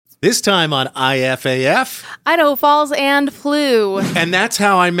This time on IFAF. Idaho Falls and flu. And that's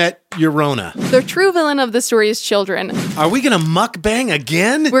how I met Yorona. The true villain of the story is children. Are we going to mukbang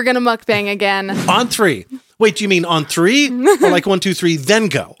again? We're going to mukbang again. On 3. Wait, do you mean on 3? Or like 1, 2, 3, then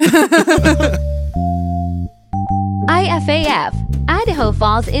go? IFAF, Idaho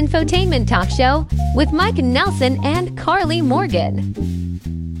Falls Infotainment Talk Show with Mike Nelson and Carly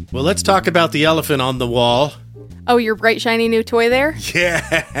Morgan. Well, let's talk about the elephant on the wall. Oh, your bright, shiny new toy there?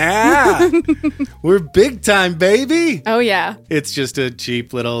 Yeah! We're big time, baby! Oh, yeah. It's just a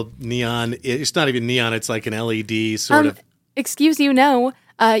cheap little neon. It's not even neon, it's like an LED sort of. Excuse you, no.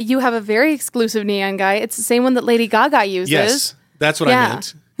 You have a very exclusive neon guy. It's the same one that Lady Gaga uses. Yes, that's what I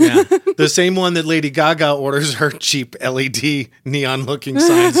meant. Yeah. The same one that Lady Gaga orders her cheap LED neon-looking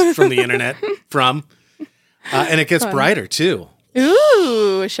signs from the internet from. And it gets brighter, too.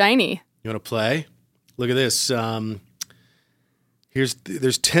 Ooh, shiny. You want to play? Look at this.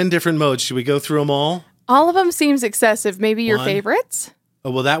 There's 10 different modes. Should we go through them all? All of them seems excessive. Maybe your favorites?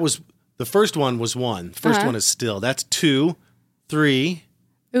 Oh, well, the first one was 1. The first one is still. That's 2, 3.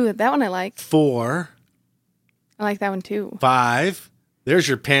 Ooh, that one I like. 4. I like that one too. 5. There's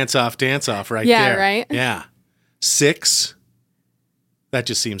your pants off, dance off right there. Yeah, right? Yeah. 6. That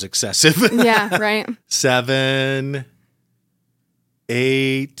just seems excessive. Yeah, right. 7.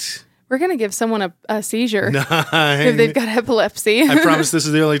 8. We're going to give someone a seizure 9. if they've got epilepsy. I promise this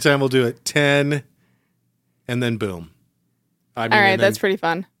is the only time we'll do it. 10. And then boom. All right, that's pretty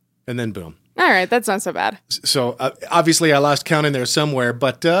fun. And then boom. All right, that's not so bad. So obviously I lost count in there somewhere,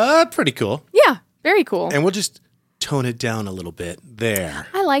 but pretty cool. Yeah, very cool. And we'll just tone it down a little bit there.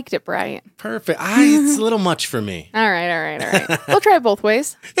 I liked it bright. Perfect. It's a little much for me. All right. We'll try it both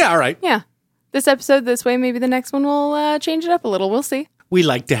ways. Yeah, all right. Yeah. This episode this way, maybe the next one we'll change it up a little. We'll see. We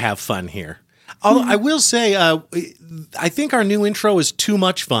like to have fun here. Although I will say, I think our new intro is too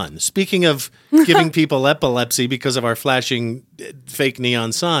much fun. Speaking of giving people epilepsy because of our flashing fake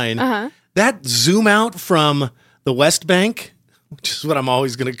neon sign, that zoom out from the West Bank, which is what I'm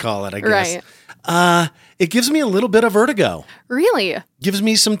always going to call it, I guess. Right. It gives me a little bit of vertigo. Really? Gives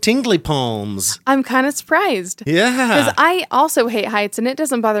me some tingly palms. I'm kind of surprised. Yeah. Because I also hate heights, and it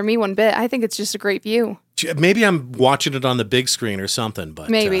doesn't bother me one bit. I think it's just a great view. Maybe I'm watching it on the big screen or something,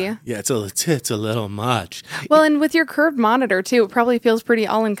 but maybe. Yeah, it's a little much. Well, and with your curved monitor too, it probably feels pretty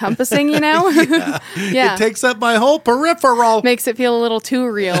all-encompassing, you know? Yeah. It takes up my whole peripheral. Makes it feel a little too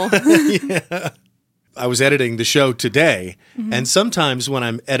real. Yeah. I was editing the show today, and sometimes when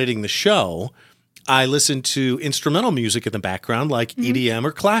I'm editing the show, I listen to instrumental music in the background, like EDM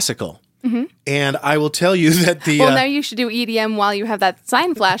or classical. And I will tell you that well, now you should do EDM while you have that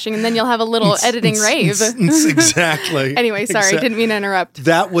sign flashing, and then you'll have a little editing rave. Exactly. Anyway, sorry, didn't mean to interrupt.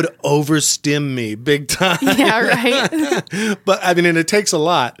 That would overstim me big time. Yeah, right. But I mean, and it takes a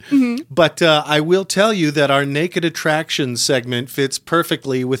lot. But I will tell you that our Naked Attraction segment fits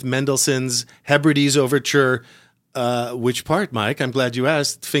perfectly with Mendelssohn's Hebrides Overture. Which part, Mike? I'm glad you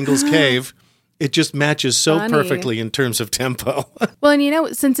asked. Fingal's Cave. It just matches so perfectly in terms of tempo. Well,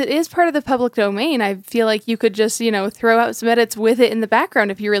 and since it is part of the public domain, I feel like you could just, throw out some edits with it in the background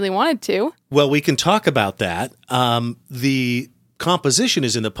if you really wanted to. Well, we can talk about that. The composition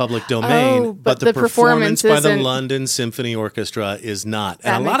is in the public domain, but the performance by the London Symphony Orchestra is not.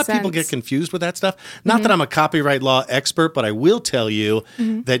 And a lot of people get confused with that stuff. Not that I'm a copyright law expert, but I will tell you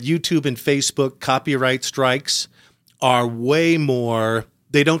that YouTube and Facebook copyright strikes are way more...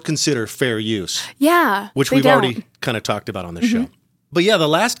 They don't consider fair use. Yeah, which we've already kind of talked about on the show. But yeah, the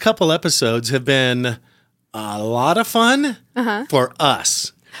last couple episodes have been a lot of fun for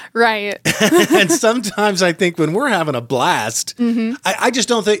us. Right. And sometimes I think when we're having a blast, I just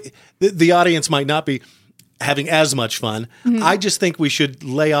don't think the audience might not be having as much fun. I just think we should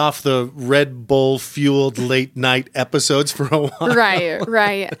lay off the Red Bull fueled late night episodes for a while.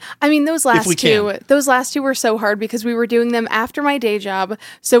 Right. I mean, those last two were so hard because we were doing them after my day job.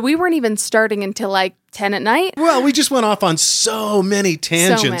 So we weren't even starting until like 10 at night. Well, we just went off on so many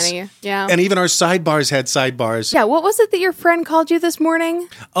tangents. So many, yeah. And even our sidebars had sidebars. Yeah, what was it that your friend called you this morning?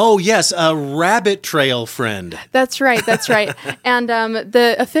 Oh, yes, a rabbit trail friend. That's right. And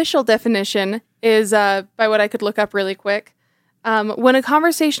the official definition is, by what I could look up really quick, when a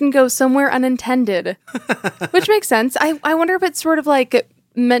conversation goes somewhere unintended, which makes sense. I wonder if it's sort of like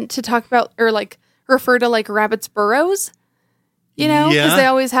meant to talk about or like refer to like rabbits' burrows. Because they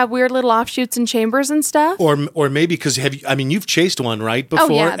always have weird little offshoots and chambers and stuff. Or maybe because you've chased one, right, before?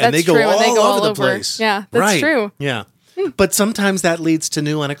 Oh, yeah, that's and they go true. all and they go over all the over. place. Yeah, that's true. Yeah. But sometimes that leads to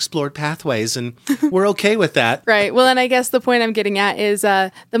new unexplored pathways, and we're okay with that. Right. Well, and I guess the point I'm getting at is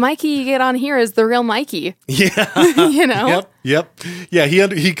the Mikey you get on here is the real Mikey. Yeah. You know? Yep. Yeah,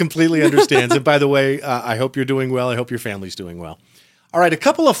 he completely understands. And by the way, I hope you're doing well. I hope your family's doing well. All right, a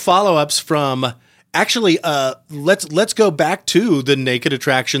couple of follow-ups from... Actually, let's go back to the Naked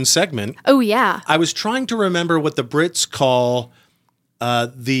Attraction segment. Oh, yeah. I was trying to remember what the Brits call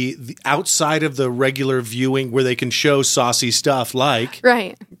the outside of the regular viewing where they can show saucy stuff like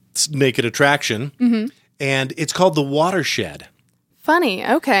Naked Attraction. Mm-hmm. And it's called the watershed. Funny.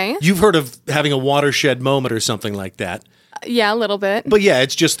 Okay. You've heard of having a watershed moment or something like that. Yeah, a little bit. But yeah,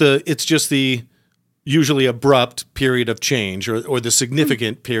 it's just the usually abrupt period of change or the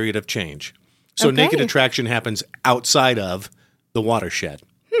significant period of change. So Naked Attraction happens outside of the watershed.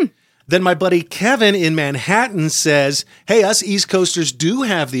 Then my buddy Kevin in Manhattan says, hey, us East Coasters do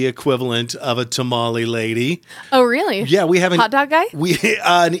have the equivalent of a tamale lady. Oh, really? Yeah, we have hot dog guy?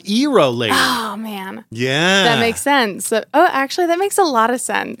 An Ero lady. Oh, man. Yeah. That makes sense. Actually, that makes a lot of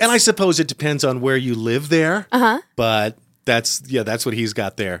sense. And I suppose it depends on where you live there. Uh-huh. But that's what he's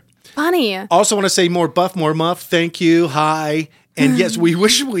got there. Funny. Also want to say more buff, more muff. Thank you. Hi. And yes, we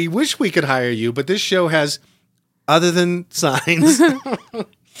wish we could hire you, but this show has, other than signs,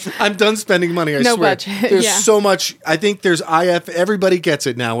 I'm done spending money, I swear. No budget. There's so much. I think there's IF. Everybody gets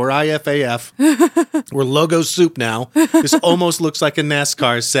it now. We're IFAF. We're logo soup now. This almost looks like a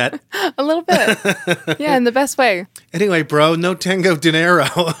NASCAR set. A little bit. Yeah, in the best way. Anyway, bro, no tango dinero.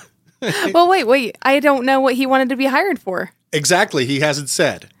 Well, wait. I don't know what he wanted to be hired for. Exactly. He hasn't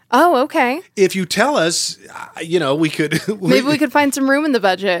said. Oh, okay. If you tell us, we could... Maybe we could find some room in the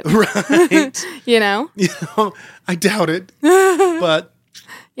budget. Right. I doubt it. But...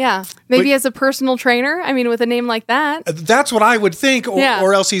 Yeah. Maybe as a personal trainer. I mean, with a name like that. That's what I would think.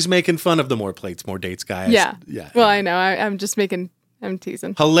 Or else he's making fun of the more plates, more dates guy. Yeah. Well, I know. I'm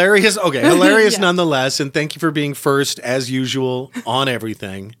teasing. Hilarious. Okay. Hilarious nonetheless. And thank you for being first, as usual, on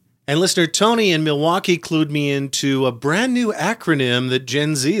everything. And listener Tony in Milwaukee clued me into a brand new acronym that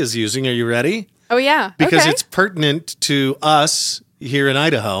Gen Z is using. Are you ready? Oh, yeah. Because it's pertinent to us here in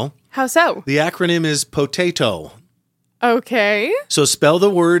Idaho. How so? The acronym is POTATO. Okay. So spell the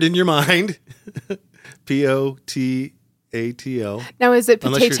word in your mind. Potato. Now, is it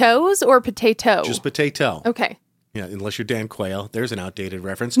potatoes or potato? Just potato. Okay. Yeah, unless you're Dan Quayle. There's an outdated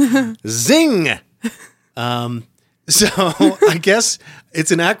reference. Zing! So I guess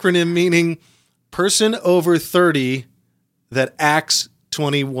it's an acronym meaning person over 30 that acts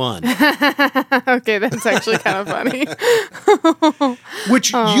 21. Okay, that's actually kind of funny.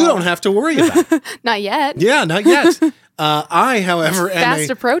 Which you don't have to worry about. Not yet. Yeah, not yet. I, however, am fast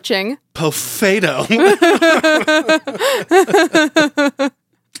approaching. Pofato.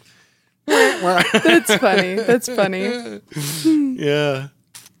 That's funny. Yeah.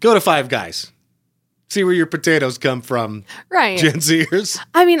 Go to Five Guys. See where your potatoes come from. Right. Gen Zers.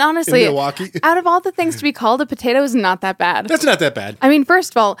 I mean, honestly, in Milwaukee. Out of all the things to be called a potato is not that bad. That's not that bad. I mean,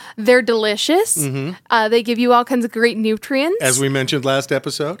 first of all, they're delicious. Mm-hmm. They give you all kinds of great nutrients. As we mentioned last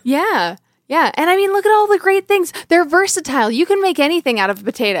episode. Yeah. Yeah, and I mean, look at all the great things. They're versatile. You can make anything out of a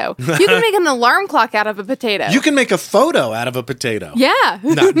potato. You can make an alarm clock out of a potato. You can make a photo out of a potato. Yeah.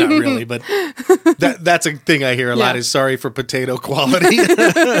 Not really, but that's a thing I hear a lot is sorry for potato quality.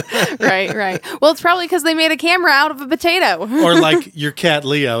 Right. Well, it's probably because they made a camera out of a potato. Or like your cat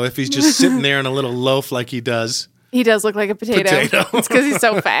Leo, if he's just sitting there in a little loaf like he does. He does look like a potato. It's because he's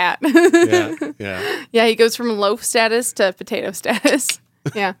so fat. Yeah. Yeah, he goes from loaf status to potato status.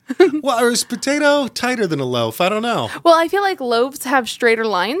 Yeah. Well, or is potato tighter than a loaf? I don't know. Well, I feel like loaves have straighter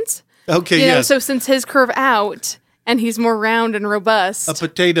lines. Okay, yes. So since his curve out and he's more round and robust. A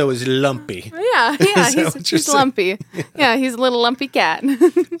potato is lumpy. Yeah, he's lumpy. Yeah, he's a little lumpy cat.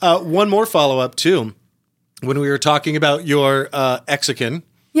 One more follow-up, too. When we were talking about your Mexican.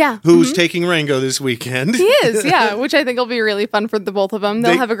 Yeah. Who's taking Rango this weekend. He is, yeah, which I think will be really fun for the both of them.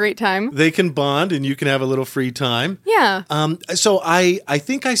 They'll have a great time. They can bond and you can have a little free time. Yeah. So I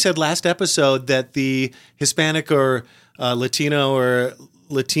think I said last episode that the Hispanic or Latino or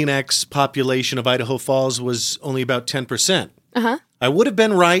Latinx population of Idaho Falls was only about 10%. Uh-huh. I would have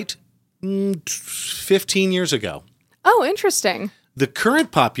been right 15 years ago. Oh, interesting. The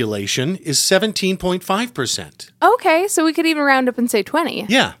current population is 17.5%. Okay, so we could even round up and say 20.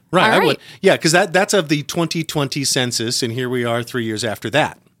 Yeah, right. All right. I would. Yeah, because that's of the 2020 census, and here we are 3 years after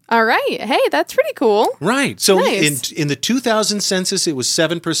that. All right. Hey, that's pretty cool. Right. So nice. in the 2000 census, it was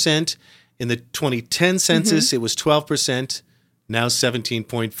 7%. In the 2010 census, it was 12%. Now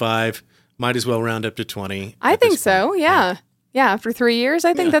 17.5. Might as well round up to 20. I think so. Yeah. Yeah. After 3 years,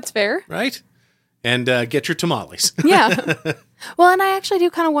 I think that's fair. Right? And get your tamales. Yeah. Well, and I actually do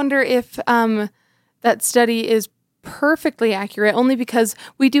kind of wonder if that study is perfectly accurate, only because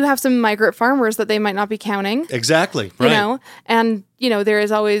we do have some migrant farmers that they might not be counting. Exactly. Right. You know, and, there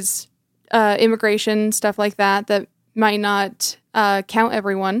is always immigration, stuff like that might not count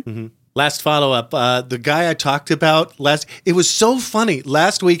everyone. Mm-hmm. Last follow-up, the guy I talked about it was so funny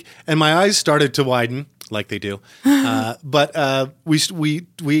last week, and my eyes started to widen, like they do. But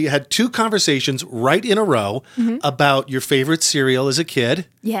we had 2 conversations right in a row about your favorite cereal as a kid.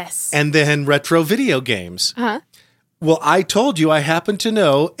 Yes. And then retro video games. Uh-huh. Well, I told you I happen to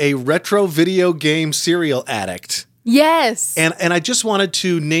know a retro video game cereal addict. Yes. And I just wanted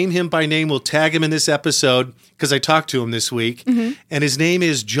to name him by name. We'll tag him in this episode because I talked to him this week. Mm-hmm. And his name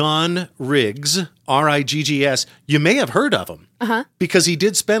is John Riggs, Riggs. You may have heard of him because he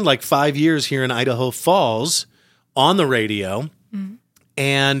did spend like 5 years here in Idaho Falls on the radio. Mm-hmm.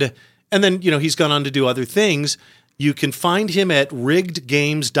 And then, he's gone on to do other things. You can find him at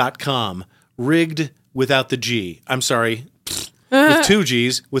riggedgames.com. Rigged without the G. I'm sorry, with 2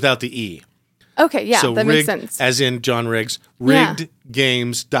 G's without the E. Okay, yeah, so that makes sense. As in John Riggs,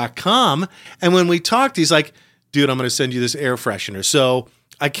 riggedgames.com. And when we talked, he's like, dude, I'm going to send you this air freshener. So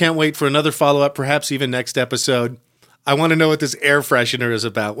I can't wait for another follow-up, perhaps even next episode. I want to know what this air freshener is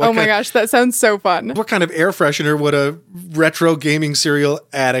about. Oh my gosh, that sounds so fun. What kind of air freshener would a retro gaming cereal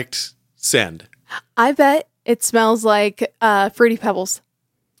addict send? I bet it smells like Fruity Pebbles.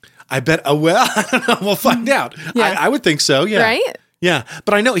 I bet, well, I don't know. We'll find out. Yeah. I would think so, yeah. Right? Yeah,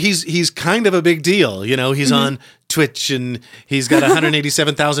 but I know he's kind of a big deal. He's on Twitch and he's got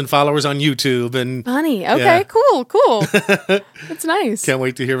 187,000 followers on YouTube. And funny. Okay, cool. That's nice. Can't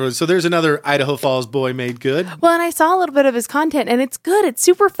wait to hear from him. So there's another Idaho Falls boy made good. Well, and I saw a little bit of his content, and it's good. It's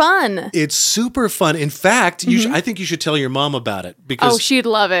super fun. It's super fun. In fact, I think you should tell your mom about it because she'd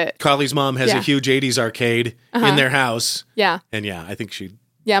love it. Carly's mom has a huge 80s arcade in their house. Yeah, and I think she'd.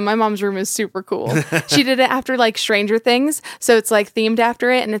 Yeah, my mom's room is super cool. She did it after like Stranger Things, so it's like themed after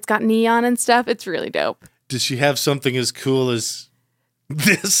it, and it's got neon and stuff. It's really dope. Does she have something as cool as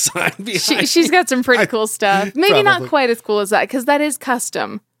this sign behind She's got some pretty cool stuff. Maybe probably. Not quite as cool as that, because that is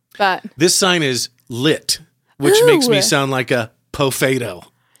custom. But this sign is lit, which makes me sound like a pofado.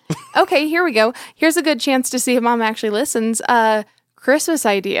 Okay, here we go. Here's a good chance to see if Mom actually listens. Christmas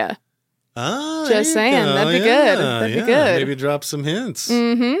idea. Oh, just saying. That'd be good. That'd be good. Maybe drop some hints.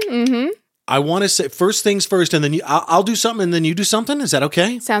 I want to say first things first, and then I'll do something, and then you do something. Is that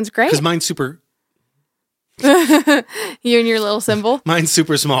okay? Sounds great. Because mine's super. You and your little symbol. Mine's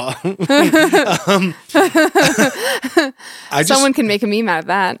super small. Someone can make a meme out of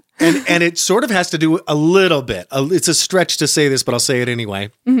that. and it sort of has to do a little bit. It's a stretch to say this, but I'll say it anyway.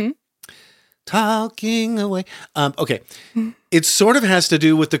 Mm-hmm. Talking away. Okay. It sort of has to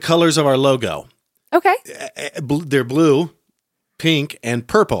do with the colors of our logo. Okay. They're blue, pink, and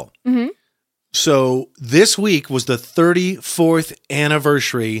purple. Mm-hmm. So this week was the 34th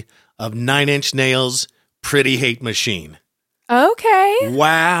anniversary of 9 Inch Nails' Pretty Hate Machine. Okay.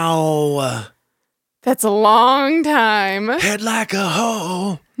 Wow. That's a long time. Head like a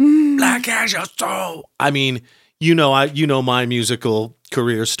hoe, black as your soul. I mean, my musical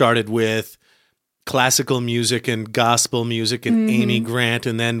career started with classical music and gospel music and Amy Grant.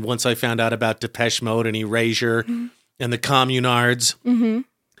 And then once I found out about Depeche Mode and Erasure and the Communards,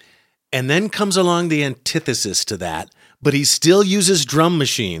 and then comes along the antithesis to that, but he still uses drum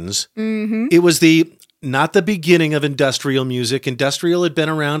machines. Mm-hmm. It was not the beginning of industrial music. Industrial had been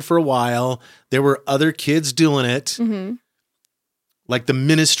around for a while. There were other kids doing it, like the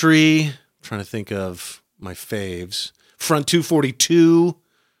Ministry. I'm trying to think of my faves. Front 242.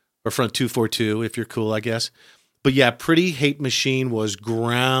 Or Front 242, if you're cool, I guess. But yeah, Pretty Hate Machine was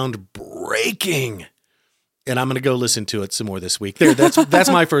groundbreaking. And I'm going to go listen to it some more this week. There,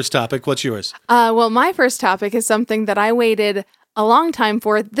 that's my first topic. What's yours? Well, my first topic is something that I waited a long time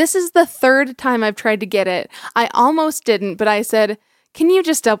for. This is the 3rd time I've tried to get it. I almost didn't, but I said, can you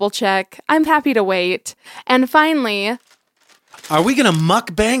just double check? I'm happy to wait. And finally... Are we going to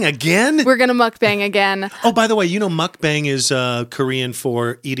mukbang again? We're going to mukbang again. Oh, by the way, mukbang is Korean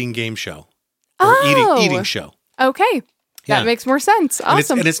for eating game show. Or eating show. Okay. That makes more sense.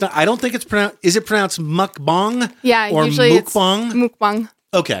 Awesome. And it's not, I don't think it's pronounced, is it pronounced mukbang? Yeah, or usually mukbang? It's mukbang.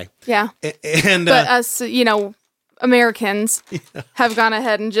 Okay. Yeah. But us, Americans have gone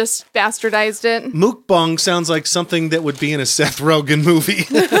ahead and just bastardized it. Mukbang sounds like something that would be in a Seth Rogen movie.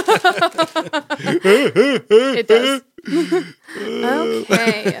 It does.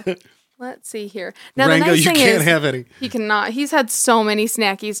 Okay. Let's see here. Now, Rango, the nice thing you can't is, have any. He cannot. He's had so many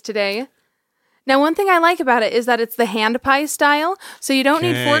snackies today. Now, one thing I like about it is that it's the hand pie style, so you don't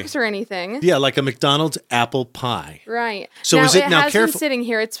need forks or anything. Yeah, like a McDonald's apple pie. Right. So now, is it now has careful? Been sitting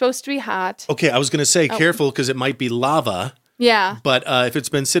here. It's supposed to be hot. Okay, I was going to say careful because it might be lava. Yeah. But if it's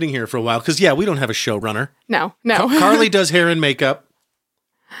been sitting here for a while, because, we don't have a showrunner. No. Carly does hair and makeup.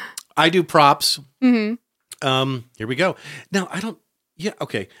 I do props. Mm-hmm. Here we go. Now, yeah,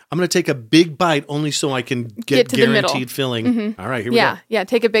 okay. I'm going to take a big bite only so I can get to guaranteed filling. Mm-hmm. All right, here we go. Yeah,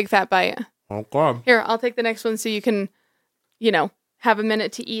 take a big fat bite. Okay. Here, I'll take the next one so you can, have a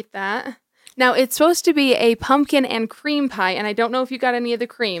minute to eat that. Now, it's supposed to be a pumpkin and cream pie, and I don't know if you got any of the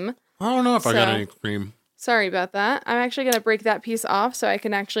cream. I don't know if I got any cream. Sorry about that. I'm actually going to break that piece off so I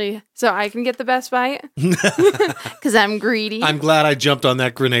can get the best bite. Because I'm greedy. I'm glad I jumped on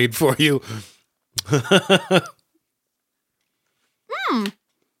that grenade for you.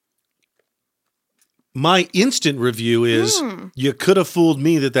 My instant review is you could have fooled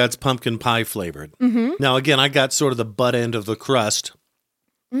me that's pumpkin pie flavored. Mm-hmm. Now, again, I got sort of the butt end of the crust,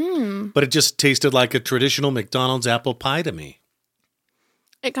 but it just tasted like a traditional McDonald's apple pie to me.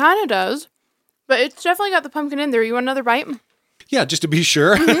 It kind of does, but it's definitely got the pumpkin in there. You want another bite? Yeah, just to be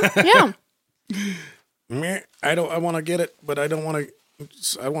sure. Mm-hmm. Yeah. I want to get it, but I want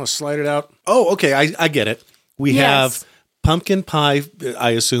to slide it out. Oh, okay. I get it. We have pumpkin pie, I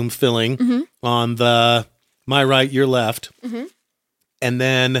assume, filling on my right, your left, and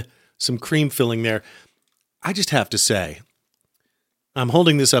then some cream filling there. I just have to say, I'm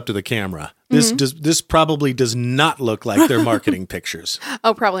holding this up to the camera. This probably does not look like their marketing pictures.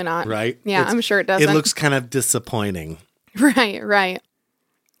 Oh, probably not. Right? Yeah, I'm sure it doesn't. It looks kind of disappointing. Right.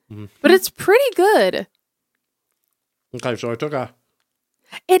 Mm-hmm. But it's pretty good. Okay, so I took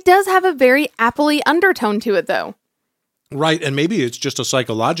It does have a very apple-y undertone to it, though. Right, and maybe it's just a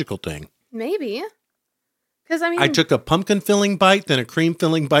psychological thing. Maybe. Because, I took a pumpkin filling bite, then a cream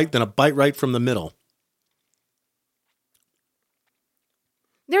filling bite, then a bite right from the middle.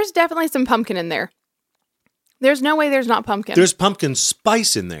 There's definitely some pumpkin in there. There's no way there's not pumpkin. There's pumpkin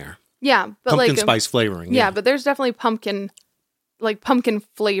spice in there. Yeah, but pumpkin spice flavoring. Yeah, but there's definitely pumpkin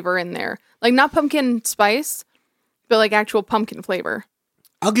flavor in there. Like, not pumpkin spice, but like actual pumpkin flavor.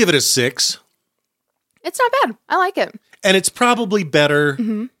 I'll give it a 6. It's not bad. I like it. And it's probably better,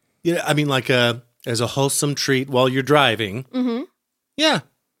 as a wholesome treat while you're driving. Mm-hmm. Yeah,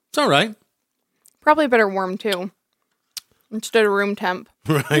 it's all right. Probably better warm, too. Instead of room temp.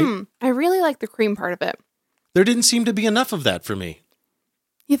 Right. I really like the cream part of it. There didn't seem to be enough of that for me.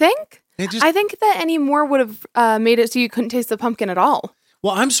 You think? I think that any more would have made it so you couldn't taste the pumpkin at all.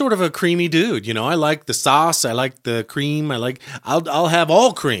 Well, I'm sort of a creamy dude. I like the sauce. I like the cream. I'll have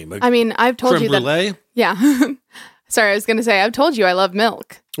all cream. I've told you that. Creme brulee. Yeah. Sorry, I was going to say, I've told you I love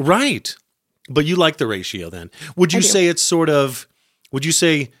milk. Right. But you like the ratio then. Would you say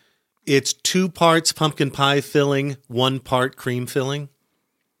it's 2 parts pumpkin pie filling, 1 part cream filling?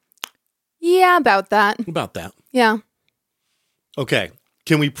 Yeah, about that. Yeah. Okay.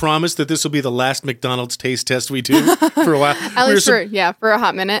 Can we promise that this will be the last McDonald's taste test we do for a while? At least for a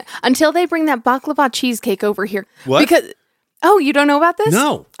hot minute. Until they bring that baklava cheesecake over here. What? Oh, you don't know about this?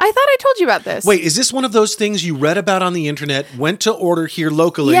 No. I thought I told you about this. Wait, is this one of those things you read about on the internet, went to order here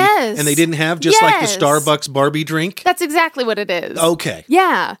locally, yes. and they didn't have just like the Starbucks Barbie drink? That's exactly what it is. Okay.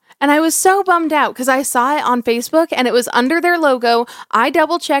 Yeah. And I was so bummed out because I saw it on Facebook and it was under their logo. I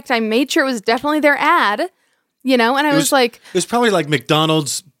double checked. I made sure it was definitely their ad, and I was like... It was probably like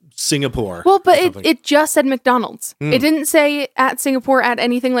McDonald's Singapore. Well, but it just said McDonald's. It didn't say at Singapore, at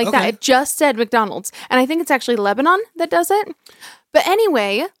anything like that. It just said McDonald's. And I think it's actually Lebanon that does it. But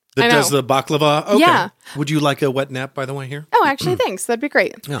anyway... That does the baklava? Okay. Yeah. Would you like a wet nap, by the way, here? Oh, actually, thanks. That'd be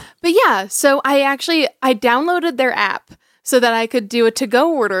great. Yeah. But yeah, so I downloaded their app so that I could do a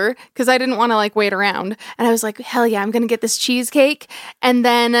to-go order because I didn't want to wait around. And I was like, hell yeah, I'm going to get this cheesecake. And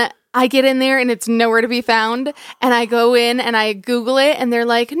then I get in there and it's nowhere to be found. And I go in and I Google it and they're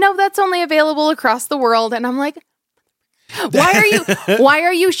like, no, that's only available across the world. And I'm like, why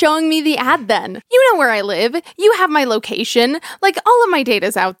are you showing me the ad then? You know where I live. You have my location. All of my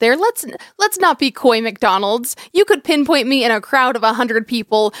data's out there. Let's not be coy, McDonald's. You could pinpoint me in a crowd of 100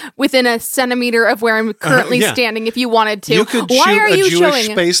 people within a centimeter of where I'm currently standing if you wanted to. You could shoot a Jewish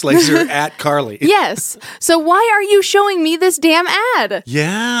space laser at Carly. Yes. So why are you showing me this damn ad?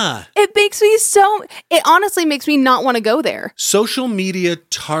 Yeah. It honestly makes me not want to go there. Social media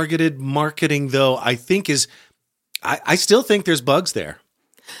targeted marketing, though, I think is... I still think there's bugs there.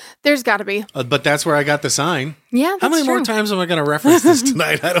 There's got to be. But that's where I got the sign. Yeah, that's How many more times am I going to reference this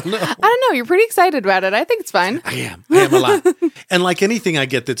tonight? I don't know. I don't know. You're pretty excited about it. I think it's fine. I am a lot. And like anything I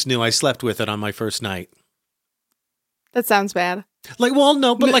get that's new, I slept with it on my first night. That sounds bad. Like, well,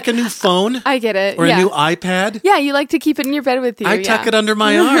 no, but like a new phone. I get it. Or a new iPad. Yeah, you like to keep it in your bed with you. I tuck it under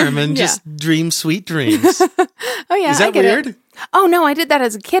my arm and just dream sweet dreams. Oh, yeah. Is that weird? It. Oh, no, I did that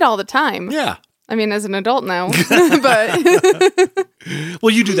as a kid all the time. Yeah. I mean, as an adult now. But well,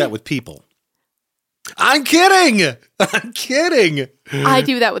 you do that with people. I'm kidding. I'm kidding. I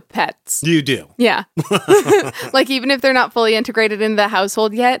do that with pets. You do? Yeah. Like, even if they're not fully integrated into the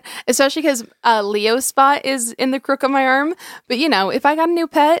household yet, especially because Leo's spot is in the crook of my arm. But, you know, if I got a new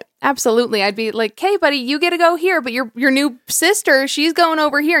pet, absolutely. I'd be like, hey, buddy, you get to go here, but your new sister, she's going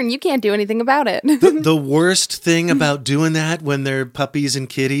over here, and you can't do anything about it. The worst thing about doing that when they're puppies and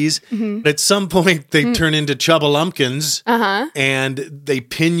kitties, at some point they turn into chubbalumpkins, and they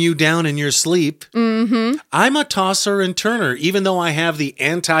pin you down in your sleep. I'm a tosser and turner, even though I have the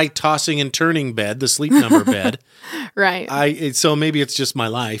anti-tossing and turning bed, the sleep number bed. Right. So maybe it's just my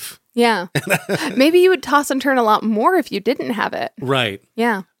life. Yeah. Maybe you would toss and turn a lot more if you didn't have it. Right.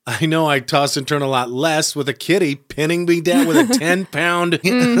 Yeah. I know I toss and turn a lot less with a kitty pinning me down with a 10-pound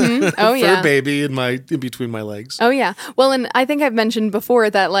fur baby in between my legs. Oh, yeah. Well, and I think I've mentioned before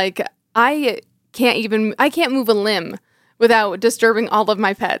that, like, I can't move a limb without disturbing all of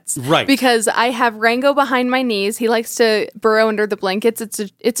my pets. Right. Because I have Rango behind my knees. He likes to burrow under the blankets.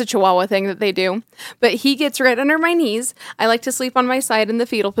 It's a Chihuahua thing that they do. But he gets right under my knees. I like to sleep on my side in the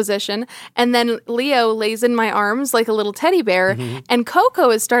fetal position. And then Leo lays in my arms like a little teddy bear. And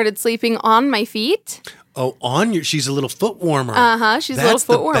Coco has started sleeping on my feet. Oh, she's a little foot warmer. She's a little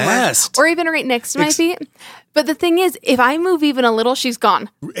foot warmer. Best. Or even right next to my feet. But the thing is, if I move even a little, she's gone.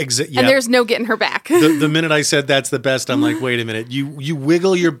 And there's no getting her back. The minute I said that's the best, I'm like, wait a minute. You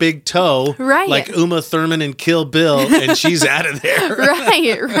wiggle your big toe like Uma Thurman in Kill Bill, and she's out of there.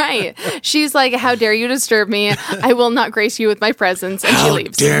 Right. She's like, how dare you disturb me? I will not grace you with my presence. And she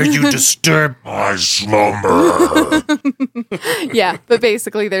leaves. How dare you disturb my slumber? Yeah, but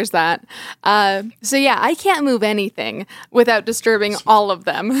basically there's that. So yeah, I can't move anything without disturbing all of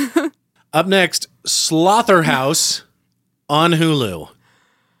them. Up next, Slotherhouse on Hulu.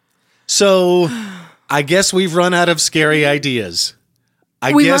 So, I guess we've run out of scary ideas.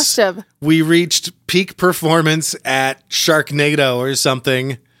 We must have. We reached peak performance at Sharknado or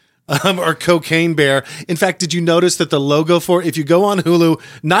something, or Cocaine Bear. In fact, did you notice that the logo for, if you go on Hulu,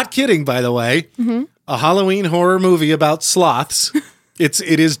 not kidding, by the way, a Halloween horror movie about sloths, it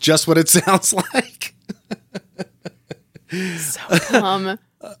is just what it sounds like. So dumb.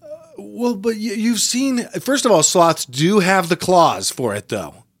 Well, but you've seen, first of all, sloths do have the claws for it,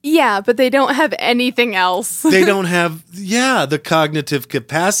 though. Yeah, but they don't have anything else. They don't have, the cognitive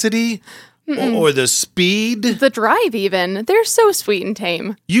capacity or the speed. The drive, even. They're so sweet and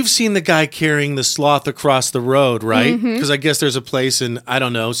tame. You've seen the guy carrying the sloth across the road, right? Because I guess there's a place in, I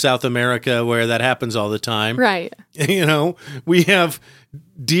don't know, South America where that happens all the time. Right. You know, we have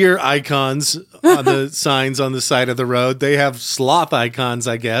deer icons on the signs on the side of the road. They have sloth icons,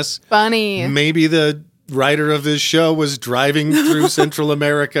 I guess. Funny. Maybe the writer of this show was driving through Central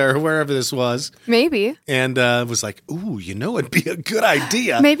America or wherever this was. Maybe. And was like, ooh, it'd be a good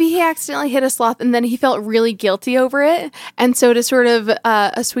idea. Maybe he accidentally hit a sloth and then he felt really guilty over it. And so to sort of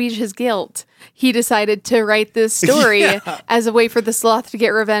assuage his guilt, he decided to write this story as a way for the sloth to get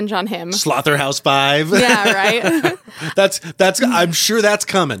revenge on him. Slotherhouse 5. Yeah, right? that's. I'm sure that's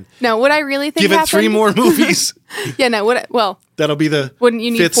coming. No, what I really think Give it 3 more movies. That'll be the wouldn't you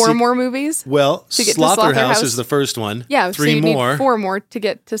need 4 more movies? Well, Slotherhouse is the first one. Yeah, 3 so more. Need 4 more to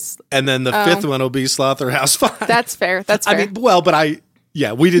get to. And then the 5th one will be Slotherhouse 5. That's fair. I mean, well, but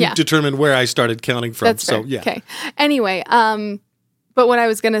we didn't determine where I started counting from. That's fair. So yeah. Okay. Anyway, but what I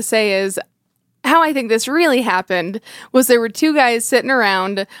was gonna say is, how I think this really happened was there were 2 guys sitting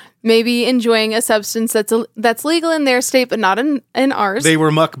around, maybe enjoying a substance that's legal in their state but not in ours. They were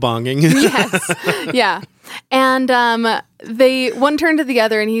mukbanging. Yes. Yeah. And one turned to the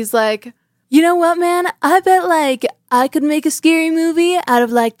other and he's like, you know what, man? I bet I could make a scary movie out of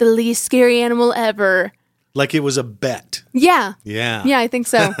the least scary animal ever. Like it was a bet. Yeah. Yeah. Yeah, I think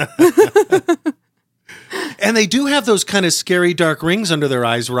so. And they do have those kind of scary dark rings under their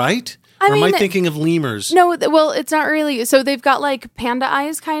eyes, right? Or am I thinking of lemurs? No, well, it's not really. So they've got panda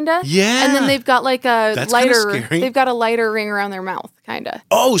eyes, kind of. Yeah. And then they've got That's lighter. Scary. They've got a lighter ring around their mouth, kind of.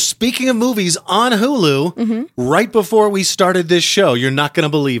 Oh, speaking of movies on Hulu, right before we started this show, you're not going to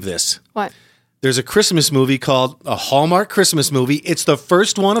believe this. What? There's a Christmas movie called a Hallmark Christmas movie. It's the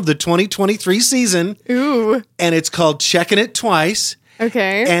first one of the 2023 season. Ooh. And it's called Checkin' It Twice.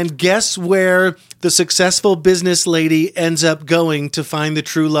 Okay. And guess where the successful business lady ends up going to find the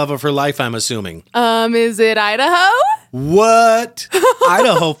true love of her life, I'm assuming? Is it Idaho? What?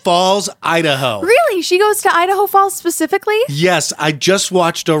 Idaho Falls, Idaho. Really? She goes to Idaho Falls specifically? Yes, I just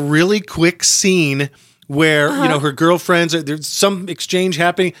watched a really quick scene where, her girlfriends, there's some exchange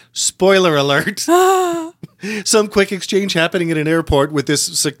happening. Spoiler alert. Some quick exchange happening at an airport with this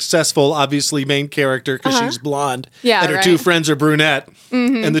successful, obviously, main character because she's blonde. Yeah, and her two friends are brunette.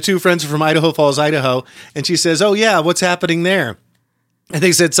 Mm-hmm. And the two friends are from Idaho Falls, Idaho. And she says, oh, yeah, what's happening there? And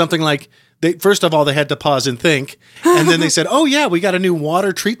they said something like, first of all, they had to pause and think. And then they said, oh, yeah, we got a new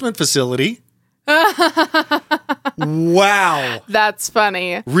water treatment facility. Wow. That's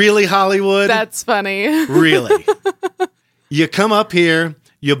funny. Really, Hollywood? That's funny. Really. You come up here,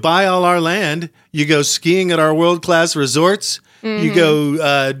 you buy all our land, you go skiing at our world-class resorts, you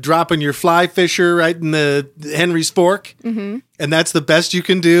go dropping your fly fisher right in the Henry's Fork, and that's the best you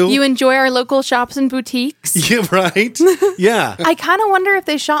can do. You enjoy our local shops and boutiques. Yeah, right? Yeah. I kind of wonder if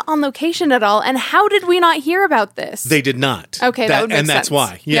they shot on location at all, and how did we not hear about this? They did not. Okay, that would make sense. And that's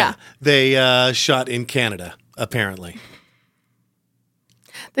why. Yeah. They shot in Canada, apparently.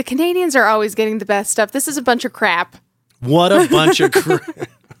 The Canadians are always getting the best stuff. This is a bunch of crap. What a bunch of crap.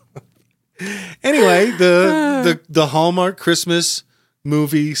 Anyway, the Hallmark Christmas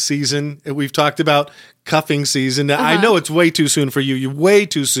movie season, we've talked about cuffing season. Now, I know it's way too soon for you. You're way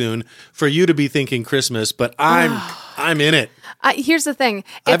too soon for you to be thinking Christmas, but I'm in it. Here's the thing.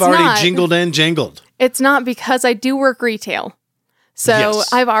 I've already jingled and jangled. It's not because I do work retail. So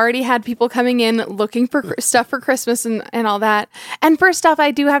yes. I've already had people coming in looking for stuff for Christmas and all that. And first off,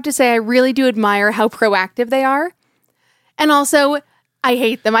 I do have to say I really do admire how proactive they are. And also, I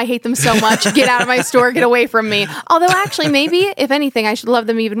hate them. I hate them so much. Get out of my store. Get away from me. Although actually, maybe, if anything, I should love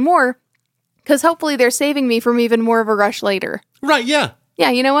them even more because hopefully they're saving me from even more of a rush later. Right, yeah. Yeah,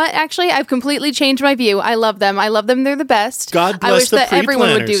 you know what? Actually, I've completely changed my view. I love them. I love them. They're the best. God bless I wish the that everyone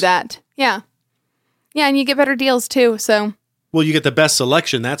would pre-planners. do that. Yeah. Yeah, and you get better deals too, so... Well, you get the best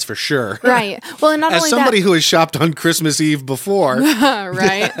selection, that's for sure. Right. Well, and not As only somebody that, who has shopped on Christmas Eve before.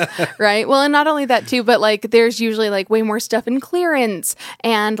 Right. Well, and not only that too, but like there's usually like way more stuff in clearance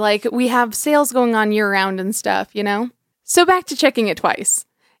and like we have sales going on year round and stuff, you know? So back to Checking It Twice.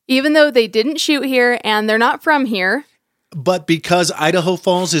 Even though they didn't shoot here and they're not from here. But because Idaho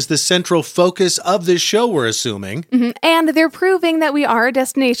Falls is the central focus of this show, we're assuming. Mm-hmm. And they're proving that we are a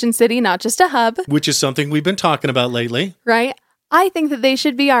destination city, not just a hub. Which is something we've been talking about lately. Right. I think that they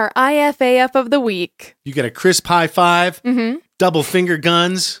should be our IFAF of the week. You get a crisp high five, double finger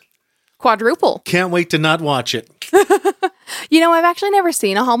guns. Quadruple. Can't wait to not watch it. You know, I've actually never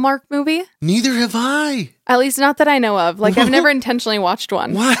seen a Hallmark movie. Neither have I. At least not that I know of. Like, I've never intentionally watched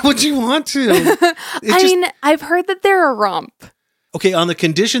one. Why would you want to? I mean, I've heard that they're a romp. Okay, on the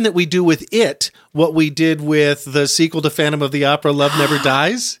condition that we do with it what we did with the sequel to Phantom of the Opera, Love Never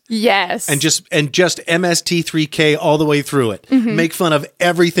Dies. Yes. And just MST3K all the way through it. Make fun of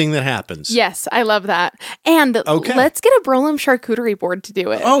everything that happens. Yes, I love that. And let's get a Brolem charcuterie board to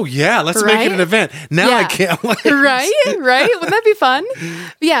do it. Oh, yeah. Let's make it an event. Now I can't wait. Right? Wouldn't that be fun?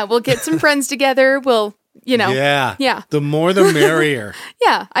 Yeah, we'll get some friends together. We'll... You know. Yeah. The more the merrier.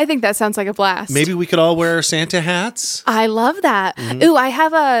 Yeah, I think that sounds like a blast. Maybe we could all wear Santa hats. I love that. Ooh, I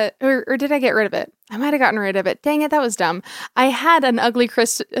have or did I get rid of it? I might have gotten rid of it. Dang it, that was dumb. I had an ugly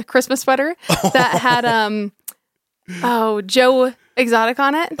Christmas sweater that had Joe Exotic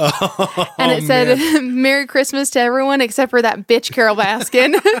on it. And it said, Merry Christmas to everyone except for that bitch Carol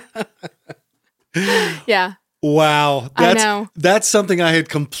Baskin. Yeah. Wow. I know. That's something I had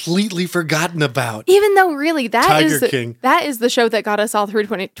completely forgotten about. Even though really that is the show that got us all through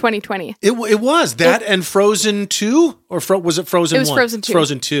 2020. It was that and Frozen 2 or was it Frozen 1? It was Frozen 2.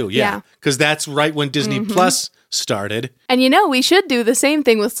 Frozen 2, yeah. Because that's right when Disney Plus started. And you know, we should do the same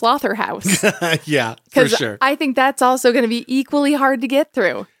thing with Slotherhouse. Yeah, for sure. I think that's also going to be equally hard to get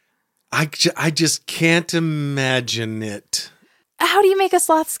through. I just can't imagine it. How do you make a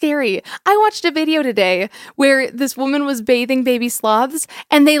sloth scary? I watched a video today where this woman was bathing baby sloths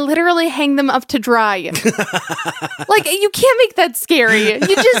and they literally hang them up to dry. Like, you can't make that scary.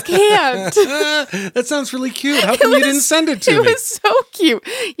 You just can't. That sounds really cute. How come you didn't send it to me? It was so cute.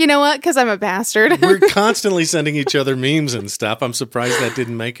 You know what? Because I'm a bastard. We're constantly sending each other memes and stuff. I'm surprised that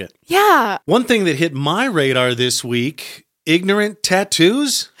didn't make it. Yeah. One thing that hit my radar this week... Ignorant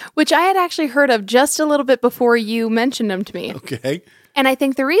tattoos? Which I had actually heard of just a little bit before you mentioned them to me. Okay. And I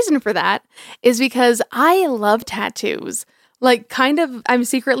think the reason for that is because I love tattoos. Like, kind of, I'm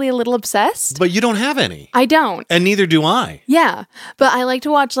secretly a little obsessed. But you don't have any. I don't. And neither do I. Yeah. But I like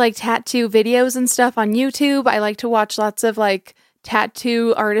to watch, like, tattoo videos and stuff on YouTube. I like to watch lots of, like,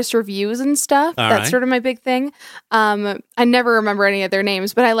 tattoo artist reviews and stuff. That's sort of my big thing. I never remember any of their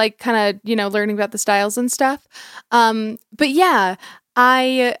names, but I like kind of, learning about the styles and stuff. But yeah,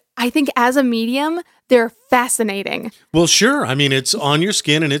 I think as a medium, they're fascinating. Well, sure. I mean, it's on your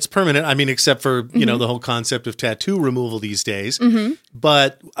skin and it's permanent. I mean, except for, the whole concept of tattoo removal these days. Mm-hmm.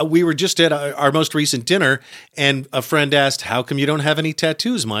 But we were just at our most recent dinner and a friend asked, how come you don't have any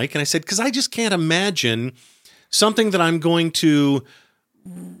tattoos, Mike? And I said, because I just can't imagine something that I'm going to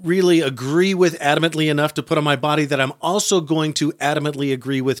really agree with adamantly enough to put on my body that I'm also going to adamantly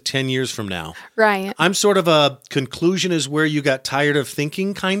agree with 10 years from now. Right. I'm sort of a conclusion is where you got tired of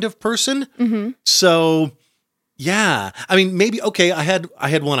thinking kind of person. Mm-hmm. So, yeah. I mean, maybe, okay, I had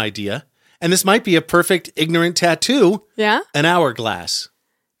one idea, and this might be a perfect ignorant tattoo. Yeah? An hourglass.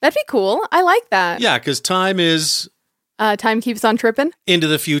 That'd be cool. I like that. Yeah, because time is... time keeps on tripping. Into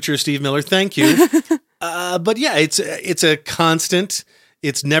the future, Steve Miller. Thank you. But yeah, it's a constant...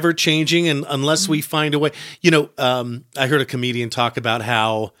 It's never changing, and unless we find a way, I heard a comedian talk about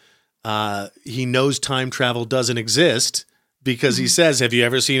how he knows time travel doesn't exist because he says, "Have you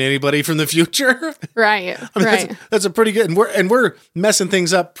ever seen anybody from the future?" Right, right. That's a pretty good, and we're messing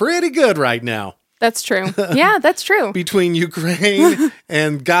things up pretty good right now. That's true. Yeah, that's true. Between Ukraine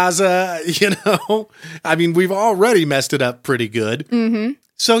and Gaza, I mean, we've already messed it up pretty good. Mm-hmm.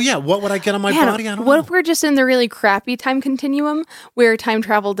 So yeah, what would I get on my body? I don't know. What if we're just in the really crappy time continuum where time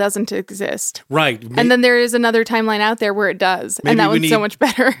travel doesn't exist? Right. And then there is another timeline out there where it does. And that one's so much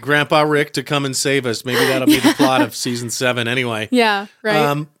better. Grandpa Rick to come and save us. Maybe that'll be the plot of season 7 anyway. Yeah,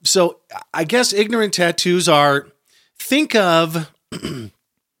 right. So I guess ignorant tattoos are, think of,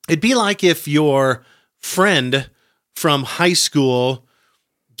 it'd be like if your friend from high school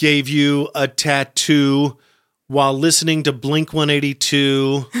gave you a tattoo while listening to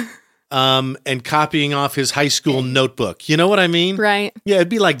Blink-182 and copying off his high school notebook. You know what I mean? Right. Yeah, it'd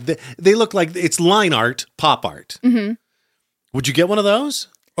be like, they look like it's line art, pop art. Mm-hmm. Would you get one of those?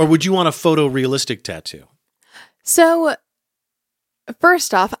 Or would you want a photorealistic tattoo? So,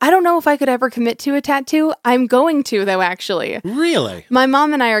 first off, I don't know if I could ever commit to a tattoo. I'm going to, though, actually. Really? My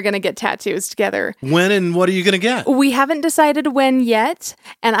mom and I are going to get tattoos together. When and what are you going to get? We haven't decided when yet,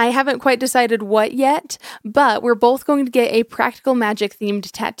 and I haven't quite decided what yet, but we're both going to get a practical magic themed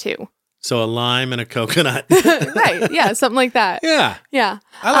tattoo. So a lime and a coconut. Right, yeah, something like that. Yeah. Yeah.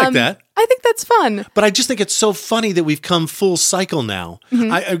 I like that. I think that's fun. But I just think it's so funny that we've come full cycle now.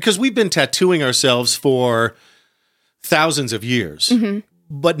 Because we've been tattooing ourselves for thousands of years. Mm-hmm.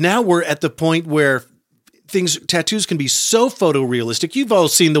 But now we're at the point where tattoos can be so photorealistic. You've all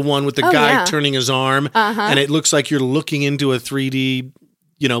seen the one with the guy turning his arm and it looks like you're looking into a 3D,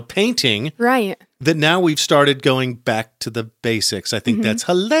 painting. Right. That now we've started going back to the basics. I think that's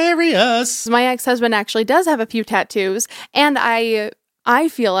hilarious. My ex-husband actually does have a few tattoos, and I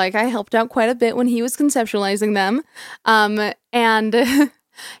feel like I helped out quite a bit when he was conceptualizing them. And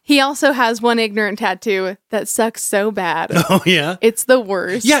he also has one ignorant tattoo that sucks so bad. Oh, yeah? It's the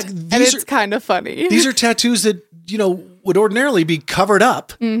worst. Yeah. And it's kind of funny. These are tattoos that, would ordinarily be covered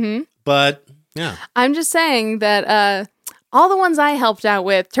up. Mm-hmm. But, yeah. I'm just saying that all the ones I helped out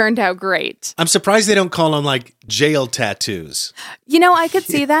with turned out great. I'm surprised they don't call them, jail tattoos. I could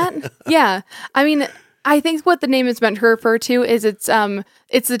see that. Yeah. I mean, I think what the name is meant to refer to is it's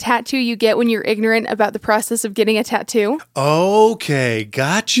the tattoo you get when you're ignorant about the process of getting a tattoo. Okay,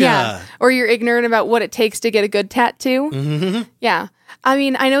 gotcha. Yeah, or you're ignorant about what it takes to get a good tattoo. Mm-hmm. Yeah. I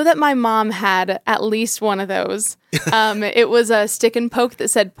mean, I know that my mom had at least one of those. It was a stick and poke that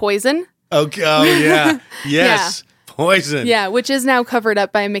said poison. Okay. Oh, yeah. Yes. Yeah. Poison. Yeah, which is now covered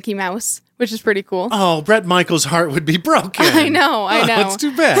up by a Mickey Mouse, which is pretty cool. Oh, Bret Michaels' heart would be broken. I know. That's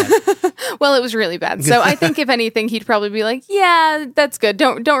too bad. Well, it was really bad. So I think if anything, he'd probably be like, "Yeah, that's good.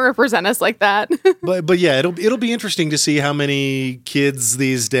 Don't represent us like that." But yeah, it'll be interesting to see how many kids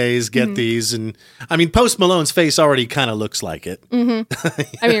these days get these. And I mean, Post Malone's face already kind of looks like it.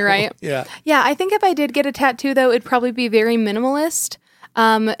 Mm-hmm. I mean, right? Yeah. Yeah. I think if I did get a tattoo, though, it'd probably be very minimalist.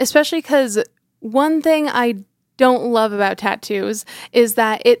 Especially because one thing I don't love about tattoos is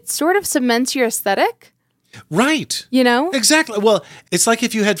that it sort of cements your aesthetic. Right. Exactly. Well, it's like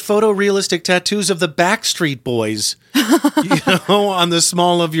if you had photorealistic tattoos of the Backstreet Boys, on the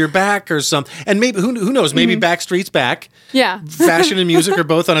small of your back or something. And maybe, who knows, maybe Backstreet's back. Yeah. Fashion and music are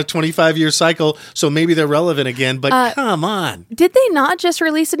both on a 25-year cycle, so maybe they're relevant again, but come on. Did they not just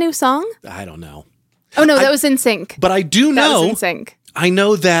release a new song? I don't know. Oh, no, that was NSYNC. But I do know. That was NSYNC. I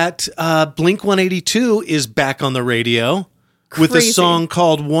know that Blink-182 is back on the radio with a song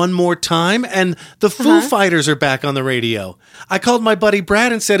called One More Time, and the Foo Fighters are back on the radio. I called my buddy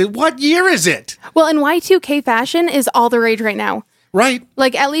Brad and said, "What year is it?" Well, and Y2K fashion is all the rage right now. Right.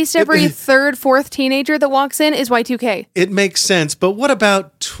 Like at least every third, fourth teenager that walks in is Y2K. It makes sense. But what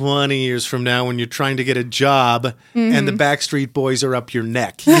about 20 years from now when you're trying to get a job and the Backstreet Boys are up your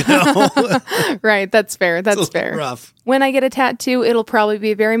neck? You know? Right. That's fair. That's fair. Rough. When I get a tattoo, it'll probably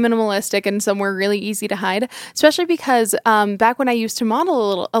be very minimalistic and somewhere really easy to hide, especially because back when I used to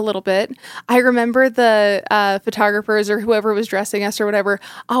model a little bit, I remember the photographers or whoever was dressing us or whatever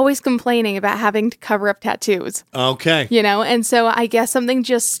always complaining about having to cover up tattoos. Okay. You know, and so I guess something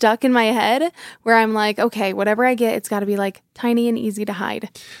just stuck in my head where I'm like, okay, whatever I get, it's got to be like tiny and easy to hide.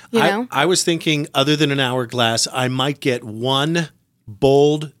 You know? I was thinking, other than an hourglass, I might get one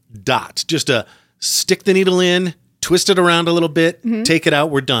bold dot. Just stick the needle in, twist it around a little bit, take it out,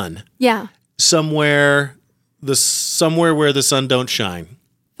 we're done. Yeah. Somewhere where the sun don't shine.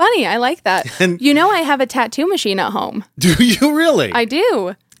 Funny, I like that. And you know, I have a tattoo machine at home. Do you really? I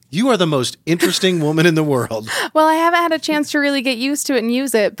do. You are the most interesting woman in the world. Well, I haven't had a chance to really get used to it and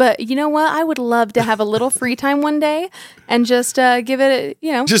use it, but you know what? I would love to have a little free time one day and just give it,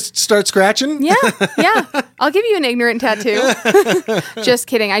 Just start scratching? Yeah. I'll give you an ignorant tattoo. Just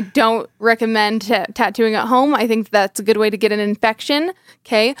kidding. I don't recommend tattooing at home. I think that's a good way to get an infection.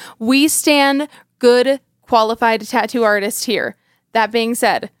 Okay. We stand good, qualified tattoo artists here. That being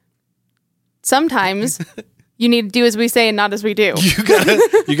said, sometimes you need to do as we say and not as we do.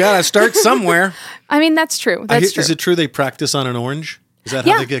 You gotta start somewhere. I mean, that's true. That's true. Is it true they practice on an orange? Is that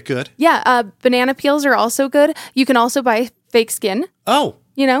how they get good? Yeah. Banana peels are also good. You can also buy fake skin. Oh.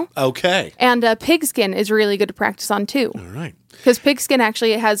 You know? Okay. And pig skin is really good to practice on too. All right. Because pig skin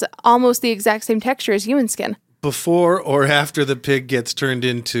actually has almost the exact same texture as human skin. Before or after the pig gets turned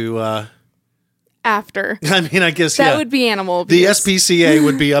into... After. I mean, I guess that would be animal abuse. The SPCA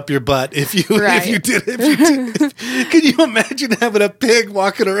would be up your butt if you did. Can you imagine having a pig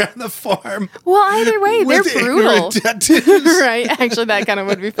walking around the farm? Well, either way, they're brutal. Tattoos. Right. Actually, that kind of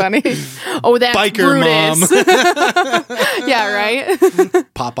would be funny. Oh, that's biker Brutus. mom. Yeah, right.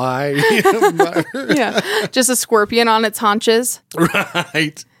 Popeye. Yeah. Just a scorpion on its haunches.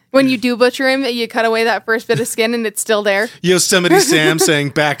 Right. When you do butcher him, you cut away that first bit of skin and it's still there. Yosemite Sam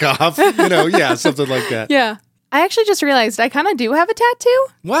saying back off. Something like that. Yeah. I actually just realized I kind of do have a tattoo.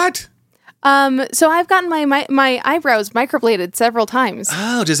 What? So I've gotten my eyebrows microbladed several times.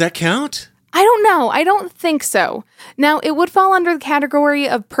 Oh, does that count? I don't know. I don't think so. Now, it would fall under the category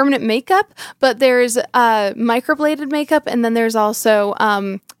of permanent makeup, but there's microbladed makeup and then there's also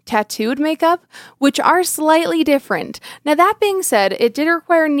tattooed makeup, which are slightly different. Now, that being said, it did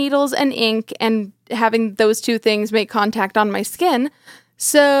require needles and ink and having those two things make contact on my skin.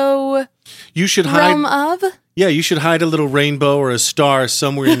 So, you should hide. Yeah, you should hide a little rainbow or a star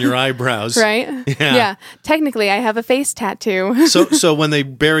somewhere in your eyebrows. Right? Yeah. Technically, I have a face tattoo. So when they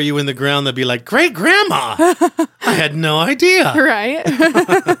bury you in the ground, they'll be like, "Great grandma, I had no idea."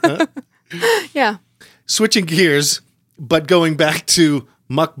 Right? Yeah. Switching gears, but going back to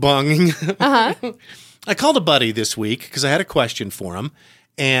mukbanging. I called a buddy this week because I had a question for him,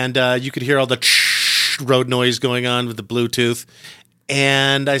 and you could hear all the road noise going on with the Bluetooth.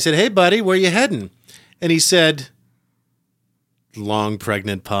 And I said, "Hey, buddy, where you heading?" And he said, long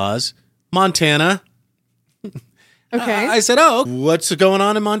pregnant pause, Montana. Okay. I said, "Oh, what's going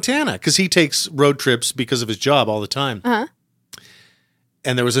on in Montana?" Because he takes road trips because of his job all the time. Uh-huh.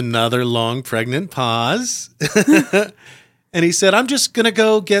 And there was another long pregnant pause. And he said, "I'm just going to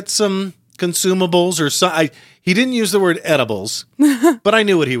go get some consumables or something." He didn't use the word edibles, but I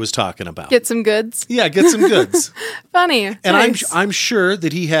knew what he was talking about. Get some goods? Yeah, get some goods. Funny. And nice. I'm sure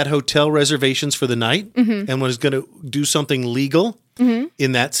that he had hotel reservations for the night and was going to do something legal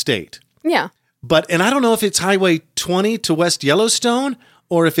in that state. Yeah. And I don't know if it's Highway 20 to West Yellowstone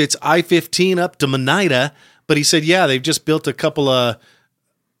or if it's I-15 up to Monida, but he said, yeah, they've just built a couple of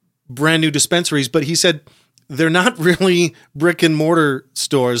brand new dispensaries, but he said they're not really brick and mortar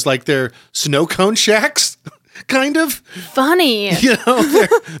stores, like they're snow cone shacks. Kind of funny.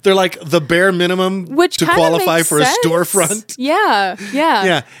 They're like the bare minimum to qualify for a storefront.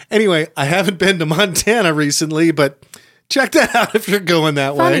 Yeah. Anyway, I haven't been to Montana recently, but check that out if you're going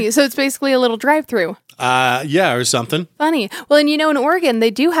that way. Funny. So it's basically a little drive-through. Yeah, or something. Funny. Well, and in Oregon, they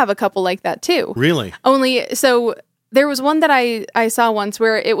do have a couple like that too. Really? There was one that I saw once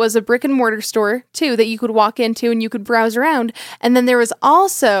where it was a brick and mortar store too that you could walk into and you could browse around. And then there was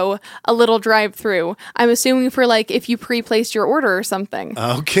also a little drive-through. I'm assuming for like if you pre-placed your order or something.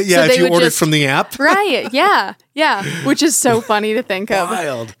 Okay, yeah, so if you ordered from the app. Right, yeah, which is so funny to think of.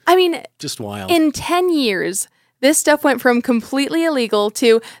 Wild. I mean, just wild. In 10 years, this stuff went from completely illegal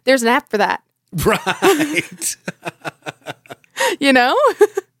to there's an app for that. Right.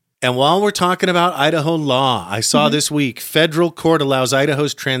 And while we're talking about Idaho law, I saw this week, federal court allows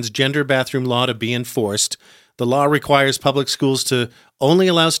Idaho's transgender bathroom law to be enforced. The law requires public schools to only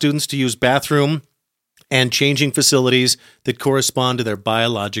allow students to use bathroom and changing facilities that correspond to their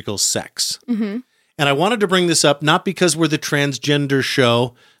biological sex. Mm-hmm. And I wanted to bring this up not because we're the transgender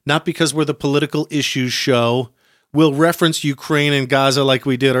show, not because we're the political issues show. We'll reference Ukraine and Gaza like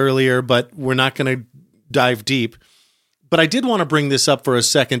we did earlier, but we're not going to dive deep. But I did want to bring this up for a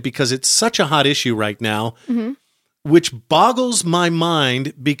second because it's such a hot issue right now, which boggles my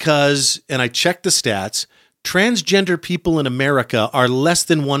mind because, and I checked the stats, transgender people in America are less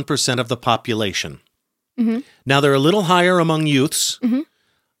than 1% of the population. Mm-hmm. Now, they're a little higher among youths. Mm-hmm.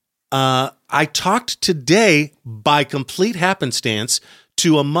 I talked today, by complete happenstance,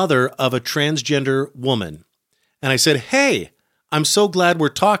 to a mother of a transgender woman. And I said, hey, I'm so glad we're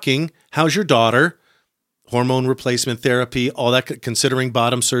talking. How's your daughter? Hormone replacement therapy, all that, considering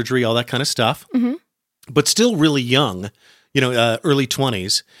bottom surgery, all that kind of stuff. Mm-hmm. But still really young, early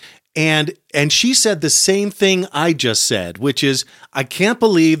 20s. And she said the same thing I just said, which is, I can't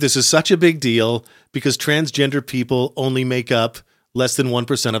believe this is such a big deal because transgender people only make up less than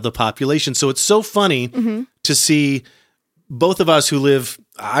 1% of the population. So it's so funny to see both of us who live,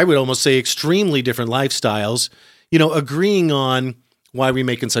 I would almost say, extremely different lifestyles, agreeing on why we're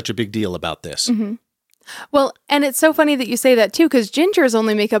making such a big deal about this. Mm-hmm. Well, and it's so funny that you say that too, because gingers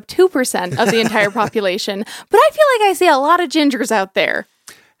only make up 2% of the entire population. But I feel like I see a lot of gingers out there.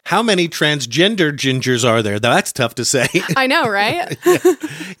 How many transgender gingers are there? That's tough to say. I know, right?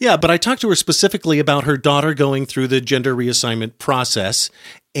 Yeah, but I talked to her specifically about her daughter going through the gender reassignment process.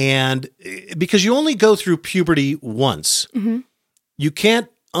 And because you only go through puberty once, you can't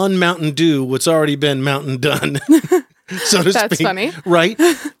un-Mountain Dew what's already been Mountain done, so to speak. That's funny. Right?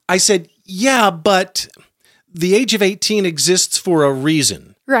 I said, yeah, but the age of 18 exists for a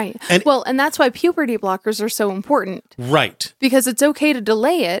reason. Right. And that's why puberty blockers are so important. Right. Because it's okay to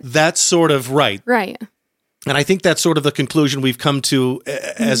delay it. That's sort of right. Right. And I think that's sort of the conclusion we've come to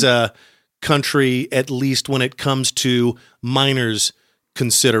as a country, at least when it comes to minors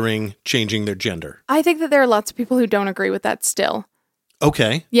considering changing their gender. I think that there are lots of people who don't agree with that still.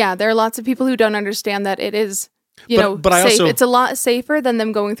 Okay. Yeah, there are lots of people who don't understand that it is, but safe. It's a lot safer than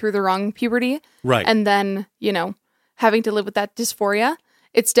them going through the wrong puberty. Right. And then, having to live with that dysphoria.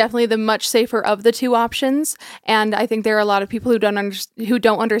 It's definitely the much safer of the two options. And I think there are a lot of people who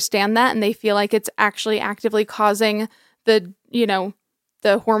don't understand that, and they feel like it's actually actively causing the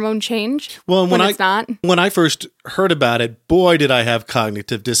hormone change. Well, when it's not. When I first heard about it, boy, did I have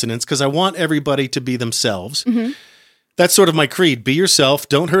cognitive dissonance because I want everybody to be themselves. Mm-hmm. That's sort of my creed. Be yourself.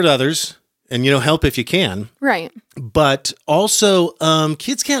 Don't hurt others. And, help if you can. Right. But also,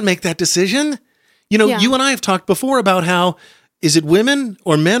 kids can't make that decision. You and I have talked before about how, is it women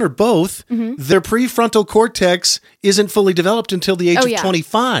or men or both? Mm-hmm. Their prefrontal cortex isn't fully developed until the age of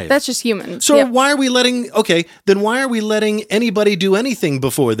 25. That's just humans. So why are we letting anybody do anything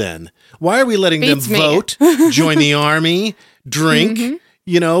before then? Why are we letting them vote, join the army, drink,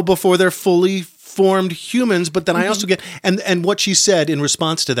 before they're fully formed humans? But then I also get, and what she said in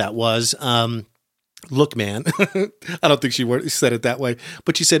response to that was, look, man, I don't think she said it that way,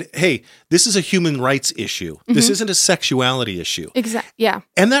 but she said, hey, this is a human rights issue. Mm-hmm. This isn't a sexuality issue. Exactly. Yeah.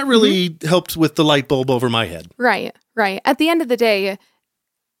 And that really helped with the light bulb over my head. Right. Right. At the end of the day,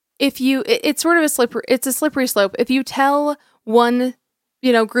 it's sort of it's a slippery slope. If you tell one,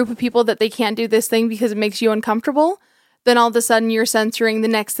 group of people that they can't do this thing because it makes you uncomfortable, then all of a sudden you're censoring the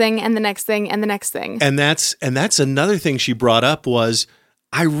next thing and the next thing and the next thing. And that's another thing she brought up was,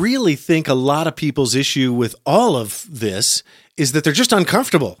 I really think a lot of people's issue with all of this is that they're just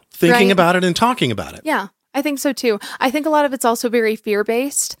uncomfortable thinking about it and talking about it. Yeah, I think so too. I think a lot of it's also very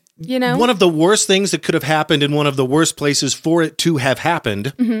fear-based, One of the worst things that could have happened and one of the worst places for it to have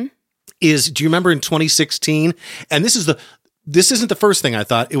happened is, do you remember in 2016? And this isn't the first thing I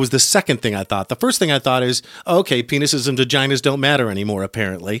thought. It was the second thing I thought. The first thing I thought is, okay, penises and vaginas don't matter anymore,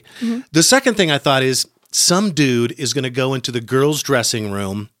 apparently. Mm-hmm. The second thing I thought is, some dude is going to go into the girls' dressing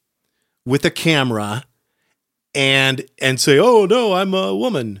room with a camera and say, "Oh no, I'm a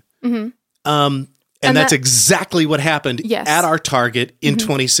woman." Mm-hmm. And that's exactly what happened at our Target in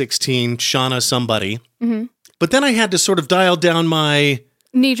 2016. Shauna somebody, but then I had to sort of dial down my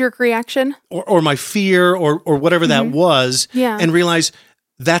knee-jerk reaction or my fear or whatever that was, and realize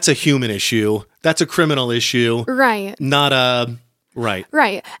that's a human issue. That's a criminal issue, right? Not a right.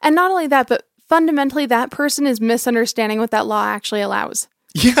 And not only that, but fundamentally, that person is misunderstanding what that law actually allows.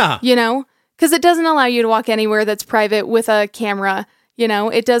 Yeah. Because it doesn't allow you to walk anywhere that's private with a camera.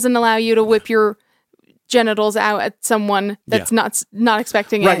 It doesn't allow you to whip your genitals out at someone that's not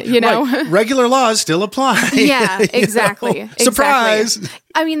expecting it, you know? Right. Regular laws still apply. Yeah, exactly. Surprise. Exactly.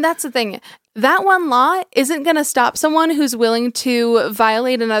 I mean, that's the thing. That one law isn't going to stop someone who's willing to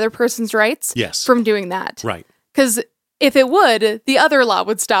violate another person's rights from doing that. Right. Because if it would, the other law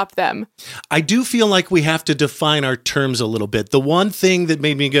would stop them. I do feel like we have to define our terms a little bit. The one thing that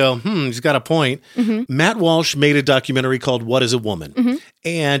made me go, he's got a point. Matt Walsh made a documentary called What is a Woman?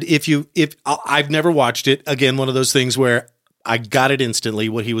 And if I've never watched it, again, one of those things where I got it instantly,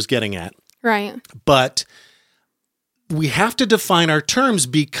 what he was getting at. Right. But we have to define our terms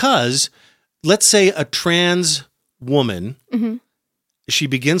because let's say a trans woman, she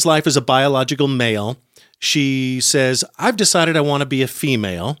begins life as a biological male. She says, I've decided I want to be a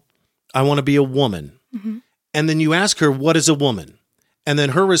female. I want to be a woman. And then you ask her, what is a woman? And then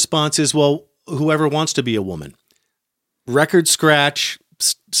her response is, well, whoever wants to be a woman. Record scratch,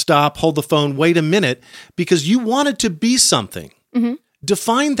 stop, hold the phone, wait a minute, because you wanted to be something.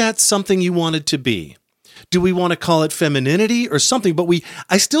 Define that something you wanted to be. Do we want to call it femininity or something? But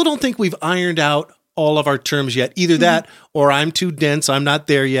I still don't think we've ironed out all of our terms yet. Either that or I'm too dense, I'm not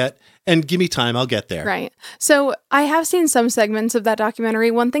there yet. And give me time, I'll get there. Right. So I have seen some segments of that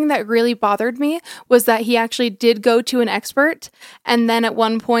documentary. One thing that really bothered me was that he actually did go to an expert and then at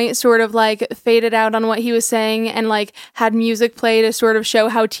one point sort of like faded out on what he was saying and like had music play to sort of show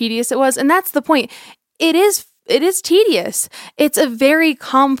how tedious it was. And that's the point. It is tedious. It's a very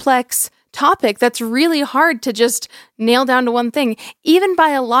complex topic that's really hard to just nail down to one thing. Even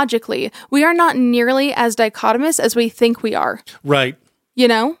biologically, we are not nearly as dichotomous as we think we are. Right. You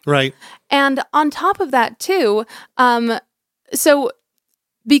know? Right. And on top of that, too, so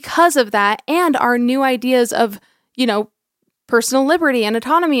because of that and our new ideas of, you know, personal liberty and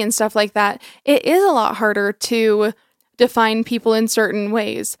autonomy and stuff like that, it is a lot harder to define people in certain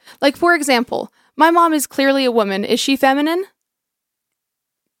ways. Like, for example, my mom is clearly a woman. Is she feminine?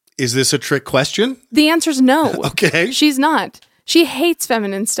 Is this a trick question? The answer's no. Okay. She's not. She hates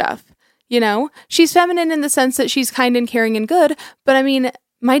feminine stuff. You know, she's feminine in the sense that she's kind and caring and good. But I mean,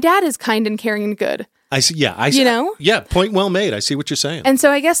 my dad is kind and caring and good. I see. Yeah. I see. You know? Yeah. Point well made. I see what you're saying. And so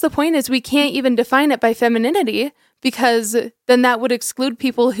I guess the point is we can't even define it by femininity because then that would exclude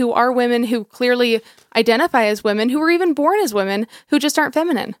people who are women who clearly identify as women, who were even born as women, who just aren't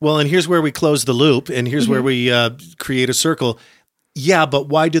feminine. Well, and here's where we close the loop and here's where we create a circle. Yeah, but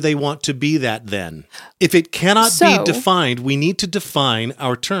why do they want to be that then? If it cannot be defined, we need to define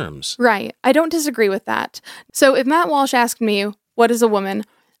our terms. Right. I don't disagree with that. So if Matt Walsh asked me, what is a woman?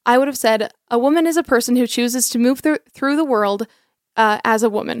 I would have said, a woman is a person who chooses to move through the world as a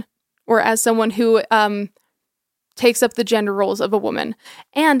woman or as someone who takes up the gender roles of a woman.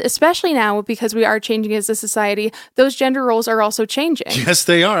 And especially now, because we are changing as a society, those gender roles are also changing. Yes,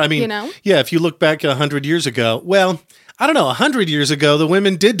 they are. I mean, yeah, if you look back 100 years ago, well, I don't know, 100 years ago, the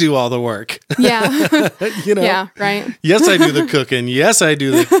women did do all the work. Yeah. You know? Yeah, right. Yes, I do the cooking. Yes, I do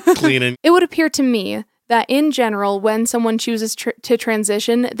the cleaning. It would appear to me that in general, when someone chooses to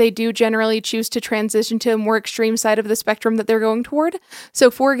transition, they do generally choose to transition to a more extreme side of the spectrum that they're going toward. So,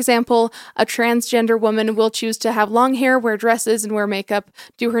 for example, a transgender woman will choose to have long hair, wear dresses, and wear makeup,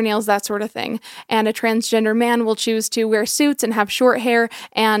 do her nails, that sort of thing. And a transgender man will choose to wear suits and have short hair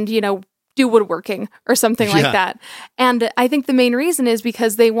and, you know, do woodworking or something like that. And I think the main reason is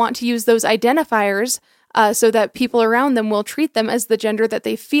because they want to use those identifiers so that people around them will treat them as the gender that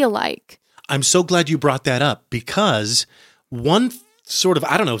they feel like. I'm so glad you brought that up because one sort of,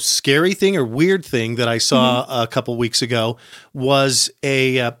 I don't know, scary thing or weird thing that I saw a couple weeks ago was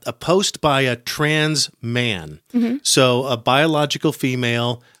a post by a trans man. So a biological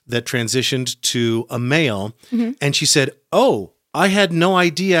female that transitioned to a male. And she said, oh, I had no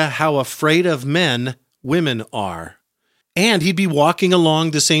idea how afraid of men women are. And he'd be walking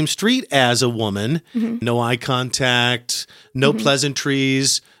along the same street as a woman. No eye contact, no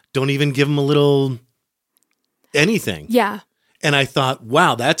pleasantries, don't even give him a little anything. Yeah. And I thought,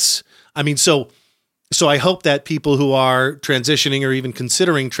 wow, so I hope that people who are transitioning or even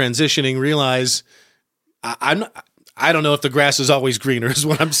considering transitioning realize I don't know if the grass is always greener is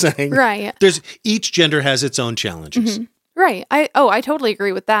what I'm saying. Right. Each gender has its own challenges. Right. I totally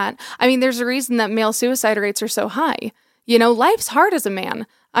agree with that. I mean, there's a reason that male suicide rates are so high. You know, life's hard as a man.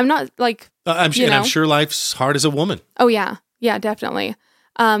 I'm not like, I'm sure life's hard as a woman. Oh yeah. Yeah, definitely.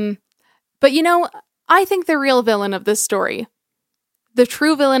 But you know, I think the real villain of this story, the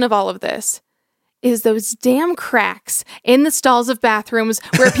true villain of all of this, is those damn cracks in the stalls of bathrooms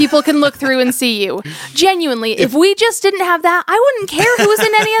where people can look through and see you. Genuinely, if we just didn't have that, I wouldn't care who was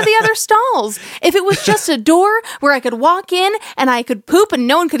in any of the other stalls. If it was just a door where I could walk in and I could poop and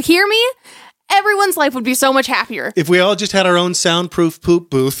no one could hear me, everyone's life would be so much happier. If we all just had our own soundproof poop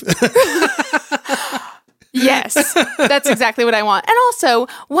booth. Yes, that's exactly what I want. And also,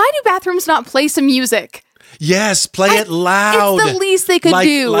 why do bathrooms not play some music? Yes, play it loud. It's the least they could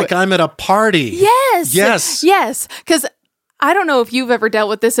do. Like I'm at a party. Yes. Because I don't know if you've ever dealt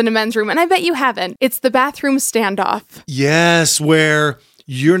with this in a men's room, and I bet you haven't. It's the bathroom standoff. Yes, where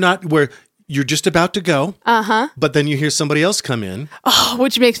you're just about to go, but then you hear somebody else come in. Oh,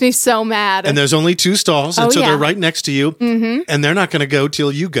 which makes me so mad. And there's only 2 stalls, and so they're right next to you, and they're not going to go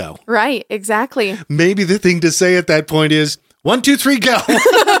till you go. Right, exactly. Maybe the thing to say at that point is, 1, 2, 3, go.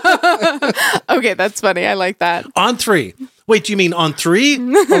 Okay, that's funny. I like that. On 3. Wait, do you mean on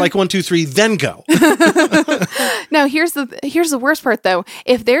 3? Or like 1, 2, 3, then go? Now, here's the worst part, though.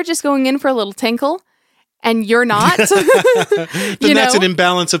 If they're just going in for a little tinkle, and you're not, then that's an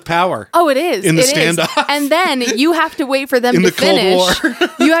imbalance of power. Oh, it is. In the standoff. And then you have to wait for them to finish. Cold War.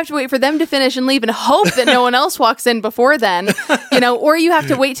 You have to wait for them to finish and leave and hope that no one else walks in before then, or you have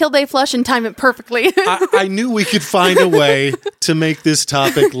to wait till they flush and time it perfectly. I knew we could find a way to make this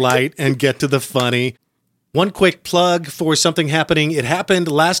topic light and get to the funny. One quick plug for something happening. It happened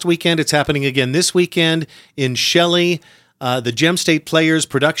last weekend. It's happening again this weekend in Shelley. The Gem State Players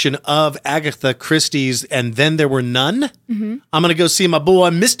production of Agatha Christie's And Then There Were None. Mm-hmm. I'm going to go see my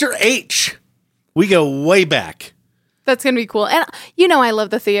boy, Mr. H. We go way back. That's going to be cool. And I love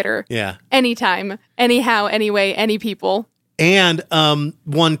the theater. Yeah. Anytime, anyhow, anyway, any people. And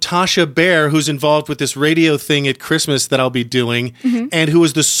one Tasha Bear, who's involved with this radio thing at Christmas that I'll be doing, and who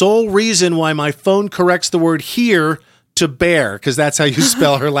is the sole reason why my phone corrects the word here to bear, because that's how you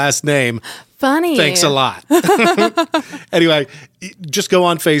spell her last name. Funny. Thanks a lot. Anyway, just go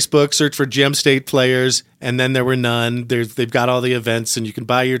on Facebook, search for Gem State Players, and Then There Were None. They've got all the events, and you can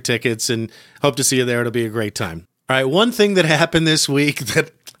buy your tickets, and hope to see you there. It'll be a great time. All right, one thing that happened this week that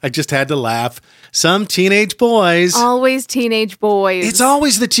I just had to laugh. Some teenage boys. Always teenage boys. It's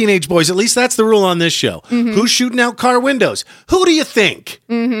always the teenage boys. At least that's the rule on this show. Mm-hmm. Who's shooting out car windows? Who do you think?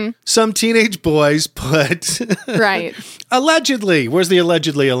 Mm-hmm. Some teenage boys put... Right. Allegedly. Where's the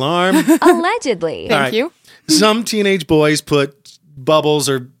allegedly alarm? Allegedly. Thank you. Some teenage boys put bubbles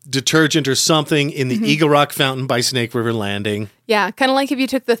or detergent or something in the Eagle Rock Fountain by Snake River Landing. Yeah, kind of like if you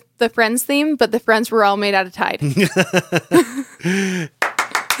took the Friends theme, but the Friends were all made out of Tide.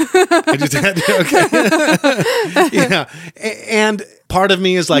 I just had to, okay. Yeah. And part of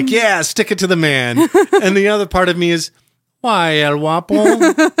me is like, yeah, stick it to the man. And the other part of me is, why, El Guapo?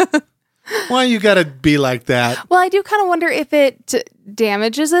 Why you gotta be like that? Well, I do kind of wonder if it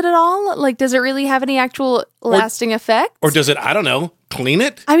damages it at all. Like, does it really have any actual lasting effect? Or does it, I don't know, clean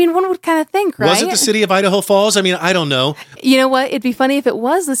it? I mean, one would kind of think, right? Was it the city of Idaho Falls? I mean, I don't know. You know what? It'd be funny if it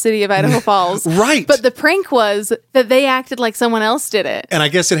was the city of Idaho Falls. Right. But the prank was that they acted like someone else did it. And I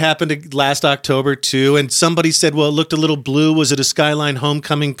guess it happened last October, too. And somebody said, well, it looked a little blue. Was it a Skyline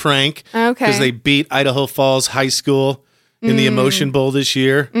Homecoming prank? Okay. Because they beat Idaho Falls High School in the Emotion Bowl this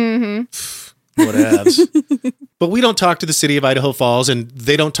year. Mm-hmm. Whatevs. But we don't talk to the city of Idaho Falls, and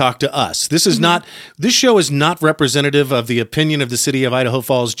they don't talk to us. This is not. This show is not representative of the opinion of the city of Idaho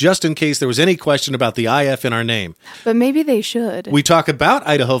Falls, just in case there was any question about the IF in our name. But maybe they should. We talk about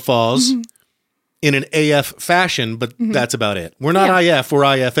Idaho Falls in an AF fashion, but that's about it. We're not IF, we're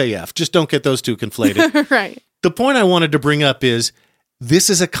IFAF. Just don't get those two conflated. Right. The point I wanted to bring up is this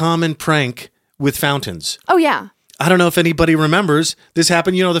is a common prank with fountains. Oh, yeah. I don't know if anybody remembers. This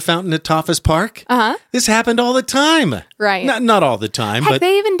happened, the fountain at Toffus Park? Uh-huh. This happened all the time. Right. Not all the time, Heck, but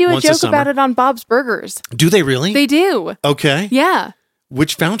they even do a joke about it on Bob's Burgers. Do they really? They do. Okay. Yeah.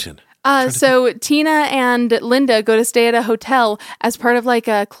 Which fountain? So Tina and Linda go to stay at a hotel as part of like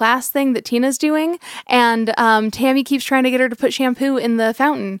a class thing that Tina's doing. And Tammy keeps trying to get her to put shampoo in the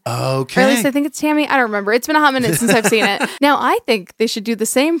fountain. Okay. Or at least I think it's Tammy. I don't remember. It's been a hot minute since I've seen it. Now, I think they should do the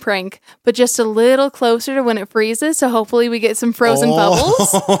same prank, but just a little closer to when it freezes. So hopefully we get some frozen bubbles.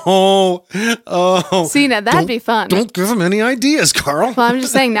 Oh. See, now that'd be fun. Don't give them any ideas, Carl. Well, I'm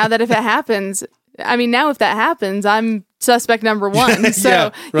just saying now that if it happens, if that happens, I'm suspect number one. So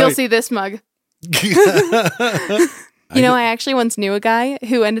yeah, right. You'll see this mug. I actually once knew a guy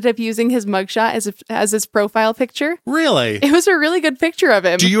who ended up using his mugshot as his profile picture. Really? It was a really good picture of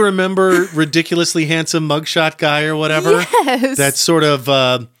him. Do you remember Ridiculously Handsome Mugshot Guy or whatever? Yes. That sort of,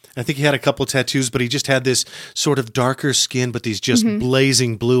 I think he had a couple tattoos, but he just had this sort of darker skin, but these just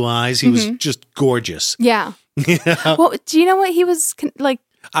blazing blue eyes. He was just gorgeous. Yeah. Yeah. Well, do you know what he was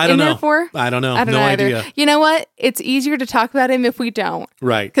I don't know. For? I don't know. I don't know idea. You know what? It's easier to talk about him if we don't.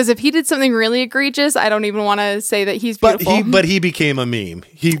 Right. Because if he did something really egregious, I don't even want to say that he's beautiful. But he became a meme.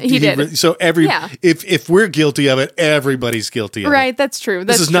 He did. So if we're guilty of it, everybody's guilty of it. Right. That's true.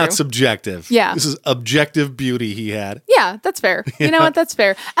 This is not subjective. Yeah. This is objective beauty he had. Yeah, that's fair. You know what? That's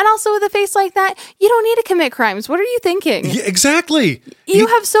fair. And also with a face like that, you don't need to commit crimes. What are you thinking? Yeah, exactly. You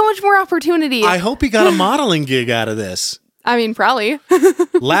have so much more opportunity. I hope he got a modeling gig out of this. I mean, probably.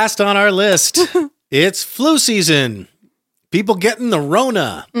 Last on our list, it's flu season. People getting the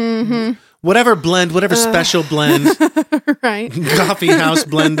Rona. Mm-hmm. Whatever special blend, right? Coffee house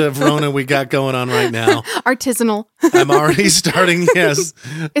blend of Rona we got going on right now. Artisanal. I'm already starting. Yes,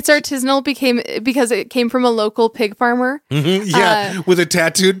 it's artisanal because it came from a local pig farmer. Mm-hmm, yeah, with a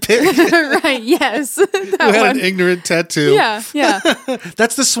tattooed pig. Right. Yes. Who had an ignorant tattoo. Yeah. Yeah.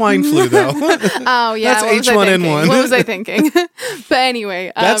 That's the swine flu, though. Oh yeah. That's H1N1. What was I thinking? But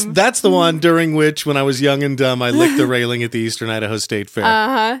anyway, that's the one during which, when I was young and dumb, I licked the railing at the Eastern Idaho State Fair.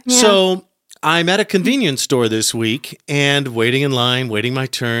 Yeah. So I'm at a convenience store this week and waiting in line, waiting my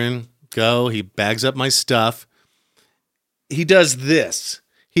turn. He bags up my stuff. He does this.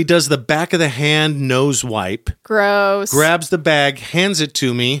 He does the back of the hand nose wipe. Gross. Grabs the bag, hands it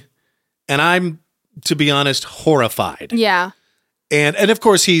to me, and I'm, to be honest, horrified. Yeah. And of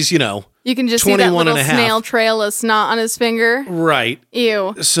course he's, you can just see that little snail trail of snot on his finger. Right.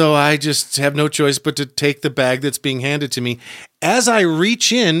 Ew. So I just have no choice but to take the bag that's being handed to me. As I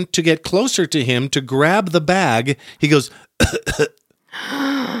reach in to get closer to him to grab the bag, he goes,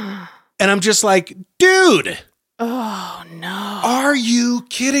 and I'm just like, dude. Oh, no. Are you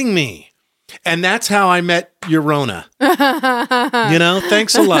kidding me? And that's how I met your Rona.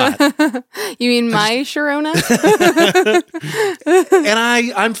 Thanks a lot. You mean my Sharona?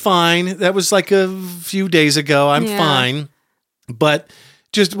 And I'm fine. That was like a few days ago. I'm fine. But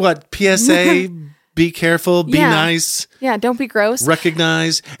just PSA, be careful, be nice. Yeah, don't be gross.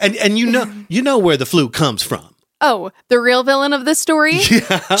 Recognize. And you know where the flu comes from. Oh, the real villain of this story?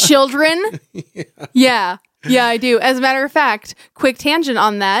 Yeah. Children? Yeah. Yeah, I do. As a matter of fact, quick tangent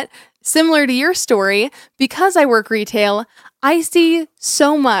on that. Similar to your story, because I work retail, I see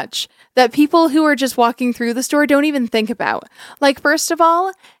so much that people who are just walking through the store don't even think about. Like, first of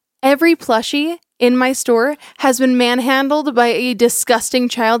all, every plushie in my store has been manhandled by a disgusting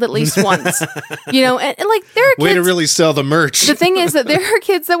child at least once. And like, there are kids. Way to really sell the merch. The thing is that there are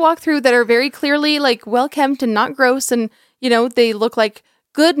kids that walk through that are very clearly like well-kept and not gross, and, they look like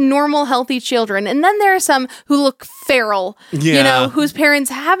good, normal, healthy children. And then there are some who look feral, whose parents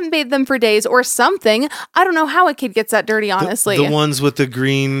haven't bathed them for days or something. I don't know how a kid gets that dirty, honestly. The ones with the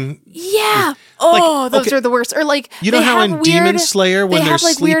green. Yeah. Oh, those are the worst. Or like, how in Demon Slayer when they're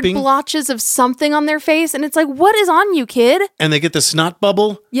sleeping, they have like weird blotches of something on their face, and it's like, what is on you, kid? And they get the snot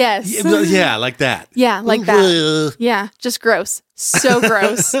bubble. Yes. Yeah, like that. Yeah, like that. Yeah, just gross. So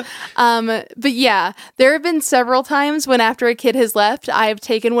gross. But yeah, there have been several times when after a kid has left, I've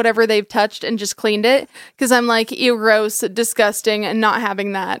taken whatever they've touched and just cleaned it because I'm like, ew, gross, disgusting, and not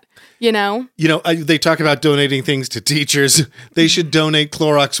having that. They talk about donating things to teachers. They should donate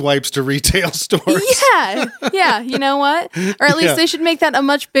Clorox wipes to retail stores. Yeah. You know what? Or at least they should make that a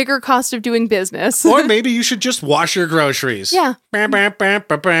much bigger cost of doing business. Or maybe you should just wash your groceries. Yeah.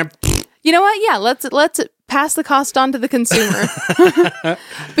 You know what? Yeah, let's pass the cost on to the consumer.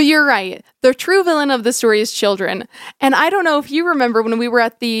 But you're right. The true villain of the story is children. And I don't know if you remember when we were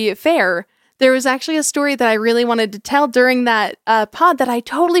at the fair, there was actually a story that I really wanted to tell during that pod that I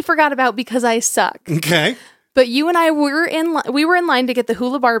totally forgot about because I suck. Okay. But you and I were in line to get the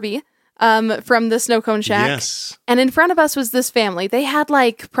Hula Barbie from the Snow Cone Shack. Yes. And in front of us was this family. They had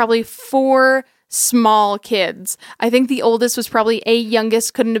like probably 4 small kids. I think the oldest was probably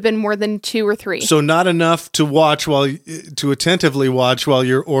youngest, couldn't have been more than 2 or 3. So not enough to attentively watch while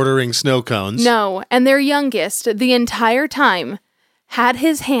you're ordering snow cones. No, and their youngest, the entire time, had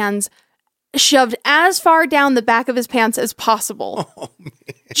his hands shoved as far down the back of his pants as possible. Oh,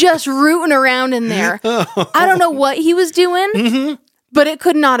 just rooting around in there. Oh. I don't know what he was doing, but it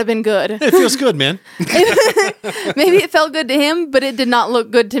could not have been good. It feels good, man. Maybe it felt good to him, but it did not look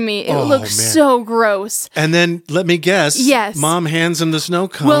good to me. It looked so gross. And then, let me guess. Yes. Mom hands him the snow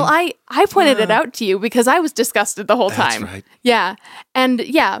cone. Well, I pointed it out to you because I was disgusted the whole time. That's right. Yeah. And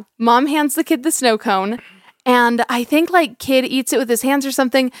yeah, Mom hands the kid the snow cone. And I think like kid eats it with his hands or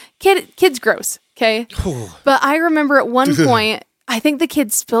something. Kid's gross, okay? But I remember at one point, I think the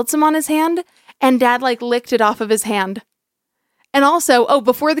kid spilled some on his hand and Dad like licked it off of his hand. And also,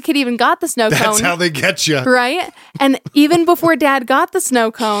 before the kid even got the snow cone. That's how they get you. Right? And even before Dad got the snow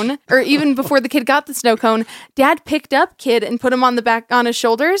cone, or even before the kid got the snow cone, Dad picked up kid and put him on his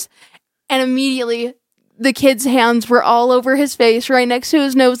shoulders. And immediately, the kid's hands were all over his face, right next to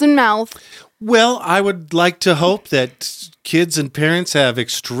his nose and mouth. Well, I would like to hope that kids and parents have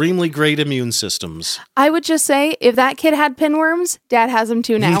extremely great immune systems. I would just say, if that kid had pinworms, Dad has them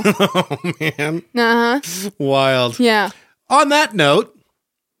too now. Oh, man. Uh-huh. Wild. Yeah. On that note,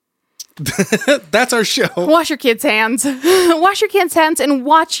 that's our show. Wash your kids' hands. Wash your kids' hands and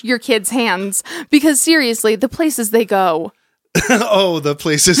watch your kids' hands. Because seriously, the places they go. Oh, the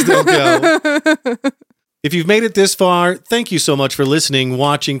places they'll go. If you've made it this far, thank you so much for listening,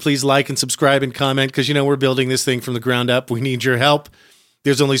 watching. Please like and subscribe and comment because, we're building this thing from the ground up. We need your help.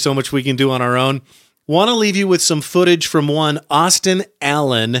 There's only so much we can do on our own. Want to leave you with some footage from one Austin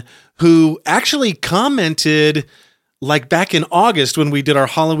Allen, who actually commented like back in August when we did our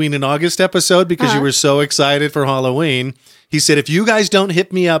Halloween in August episode because you were so excited for Halloween. He said, if you guys don't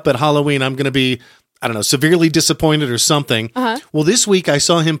hit me up at Halloween, I'm going to be, severely disappointed or something. Well, this week I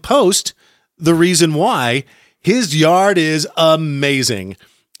saw him post the reason why. His yard is amazing.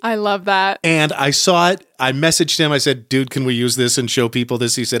 I love that. And I saw it. I messaged him. I said, dude, can we use this and show people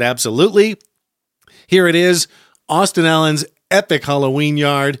this? He said, absolutely. Here it is. Austin Allen's epic Halloween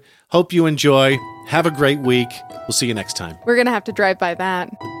yard. Hope you enjoy. Have a great week. We'll see you next time. We're going to have to drive by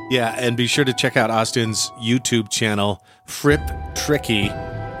that. Yeah, and be sure to check out Austin's YouTube channel, Fripp Tricky.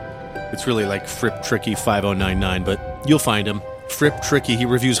 It's really like Fripp Tricky 5099, but you'll find him. Fripp Tricky. He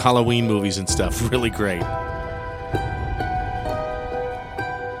reviews Halloween movies and stuff. Really great.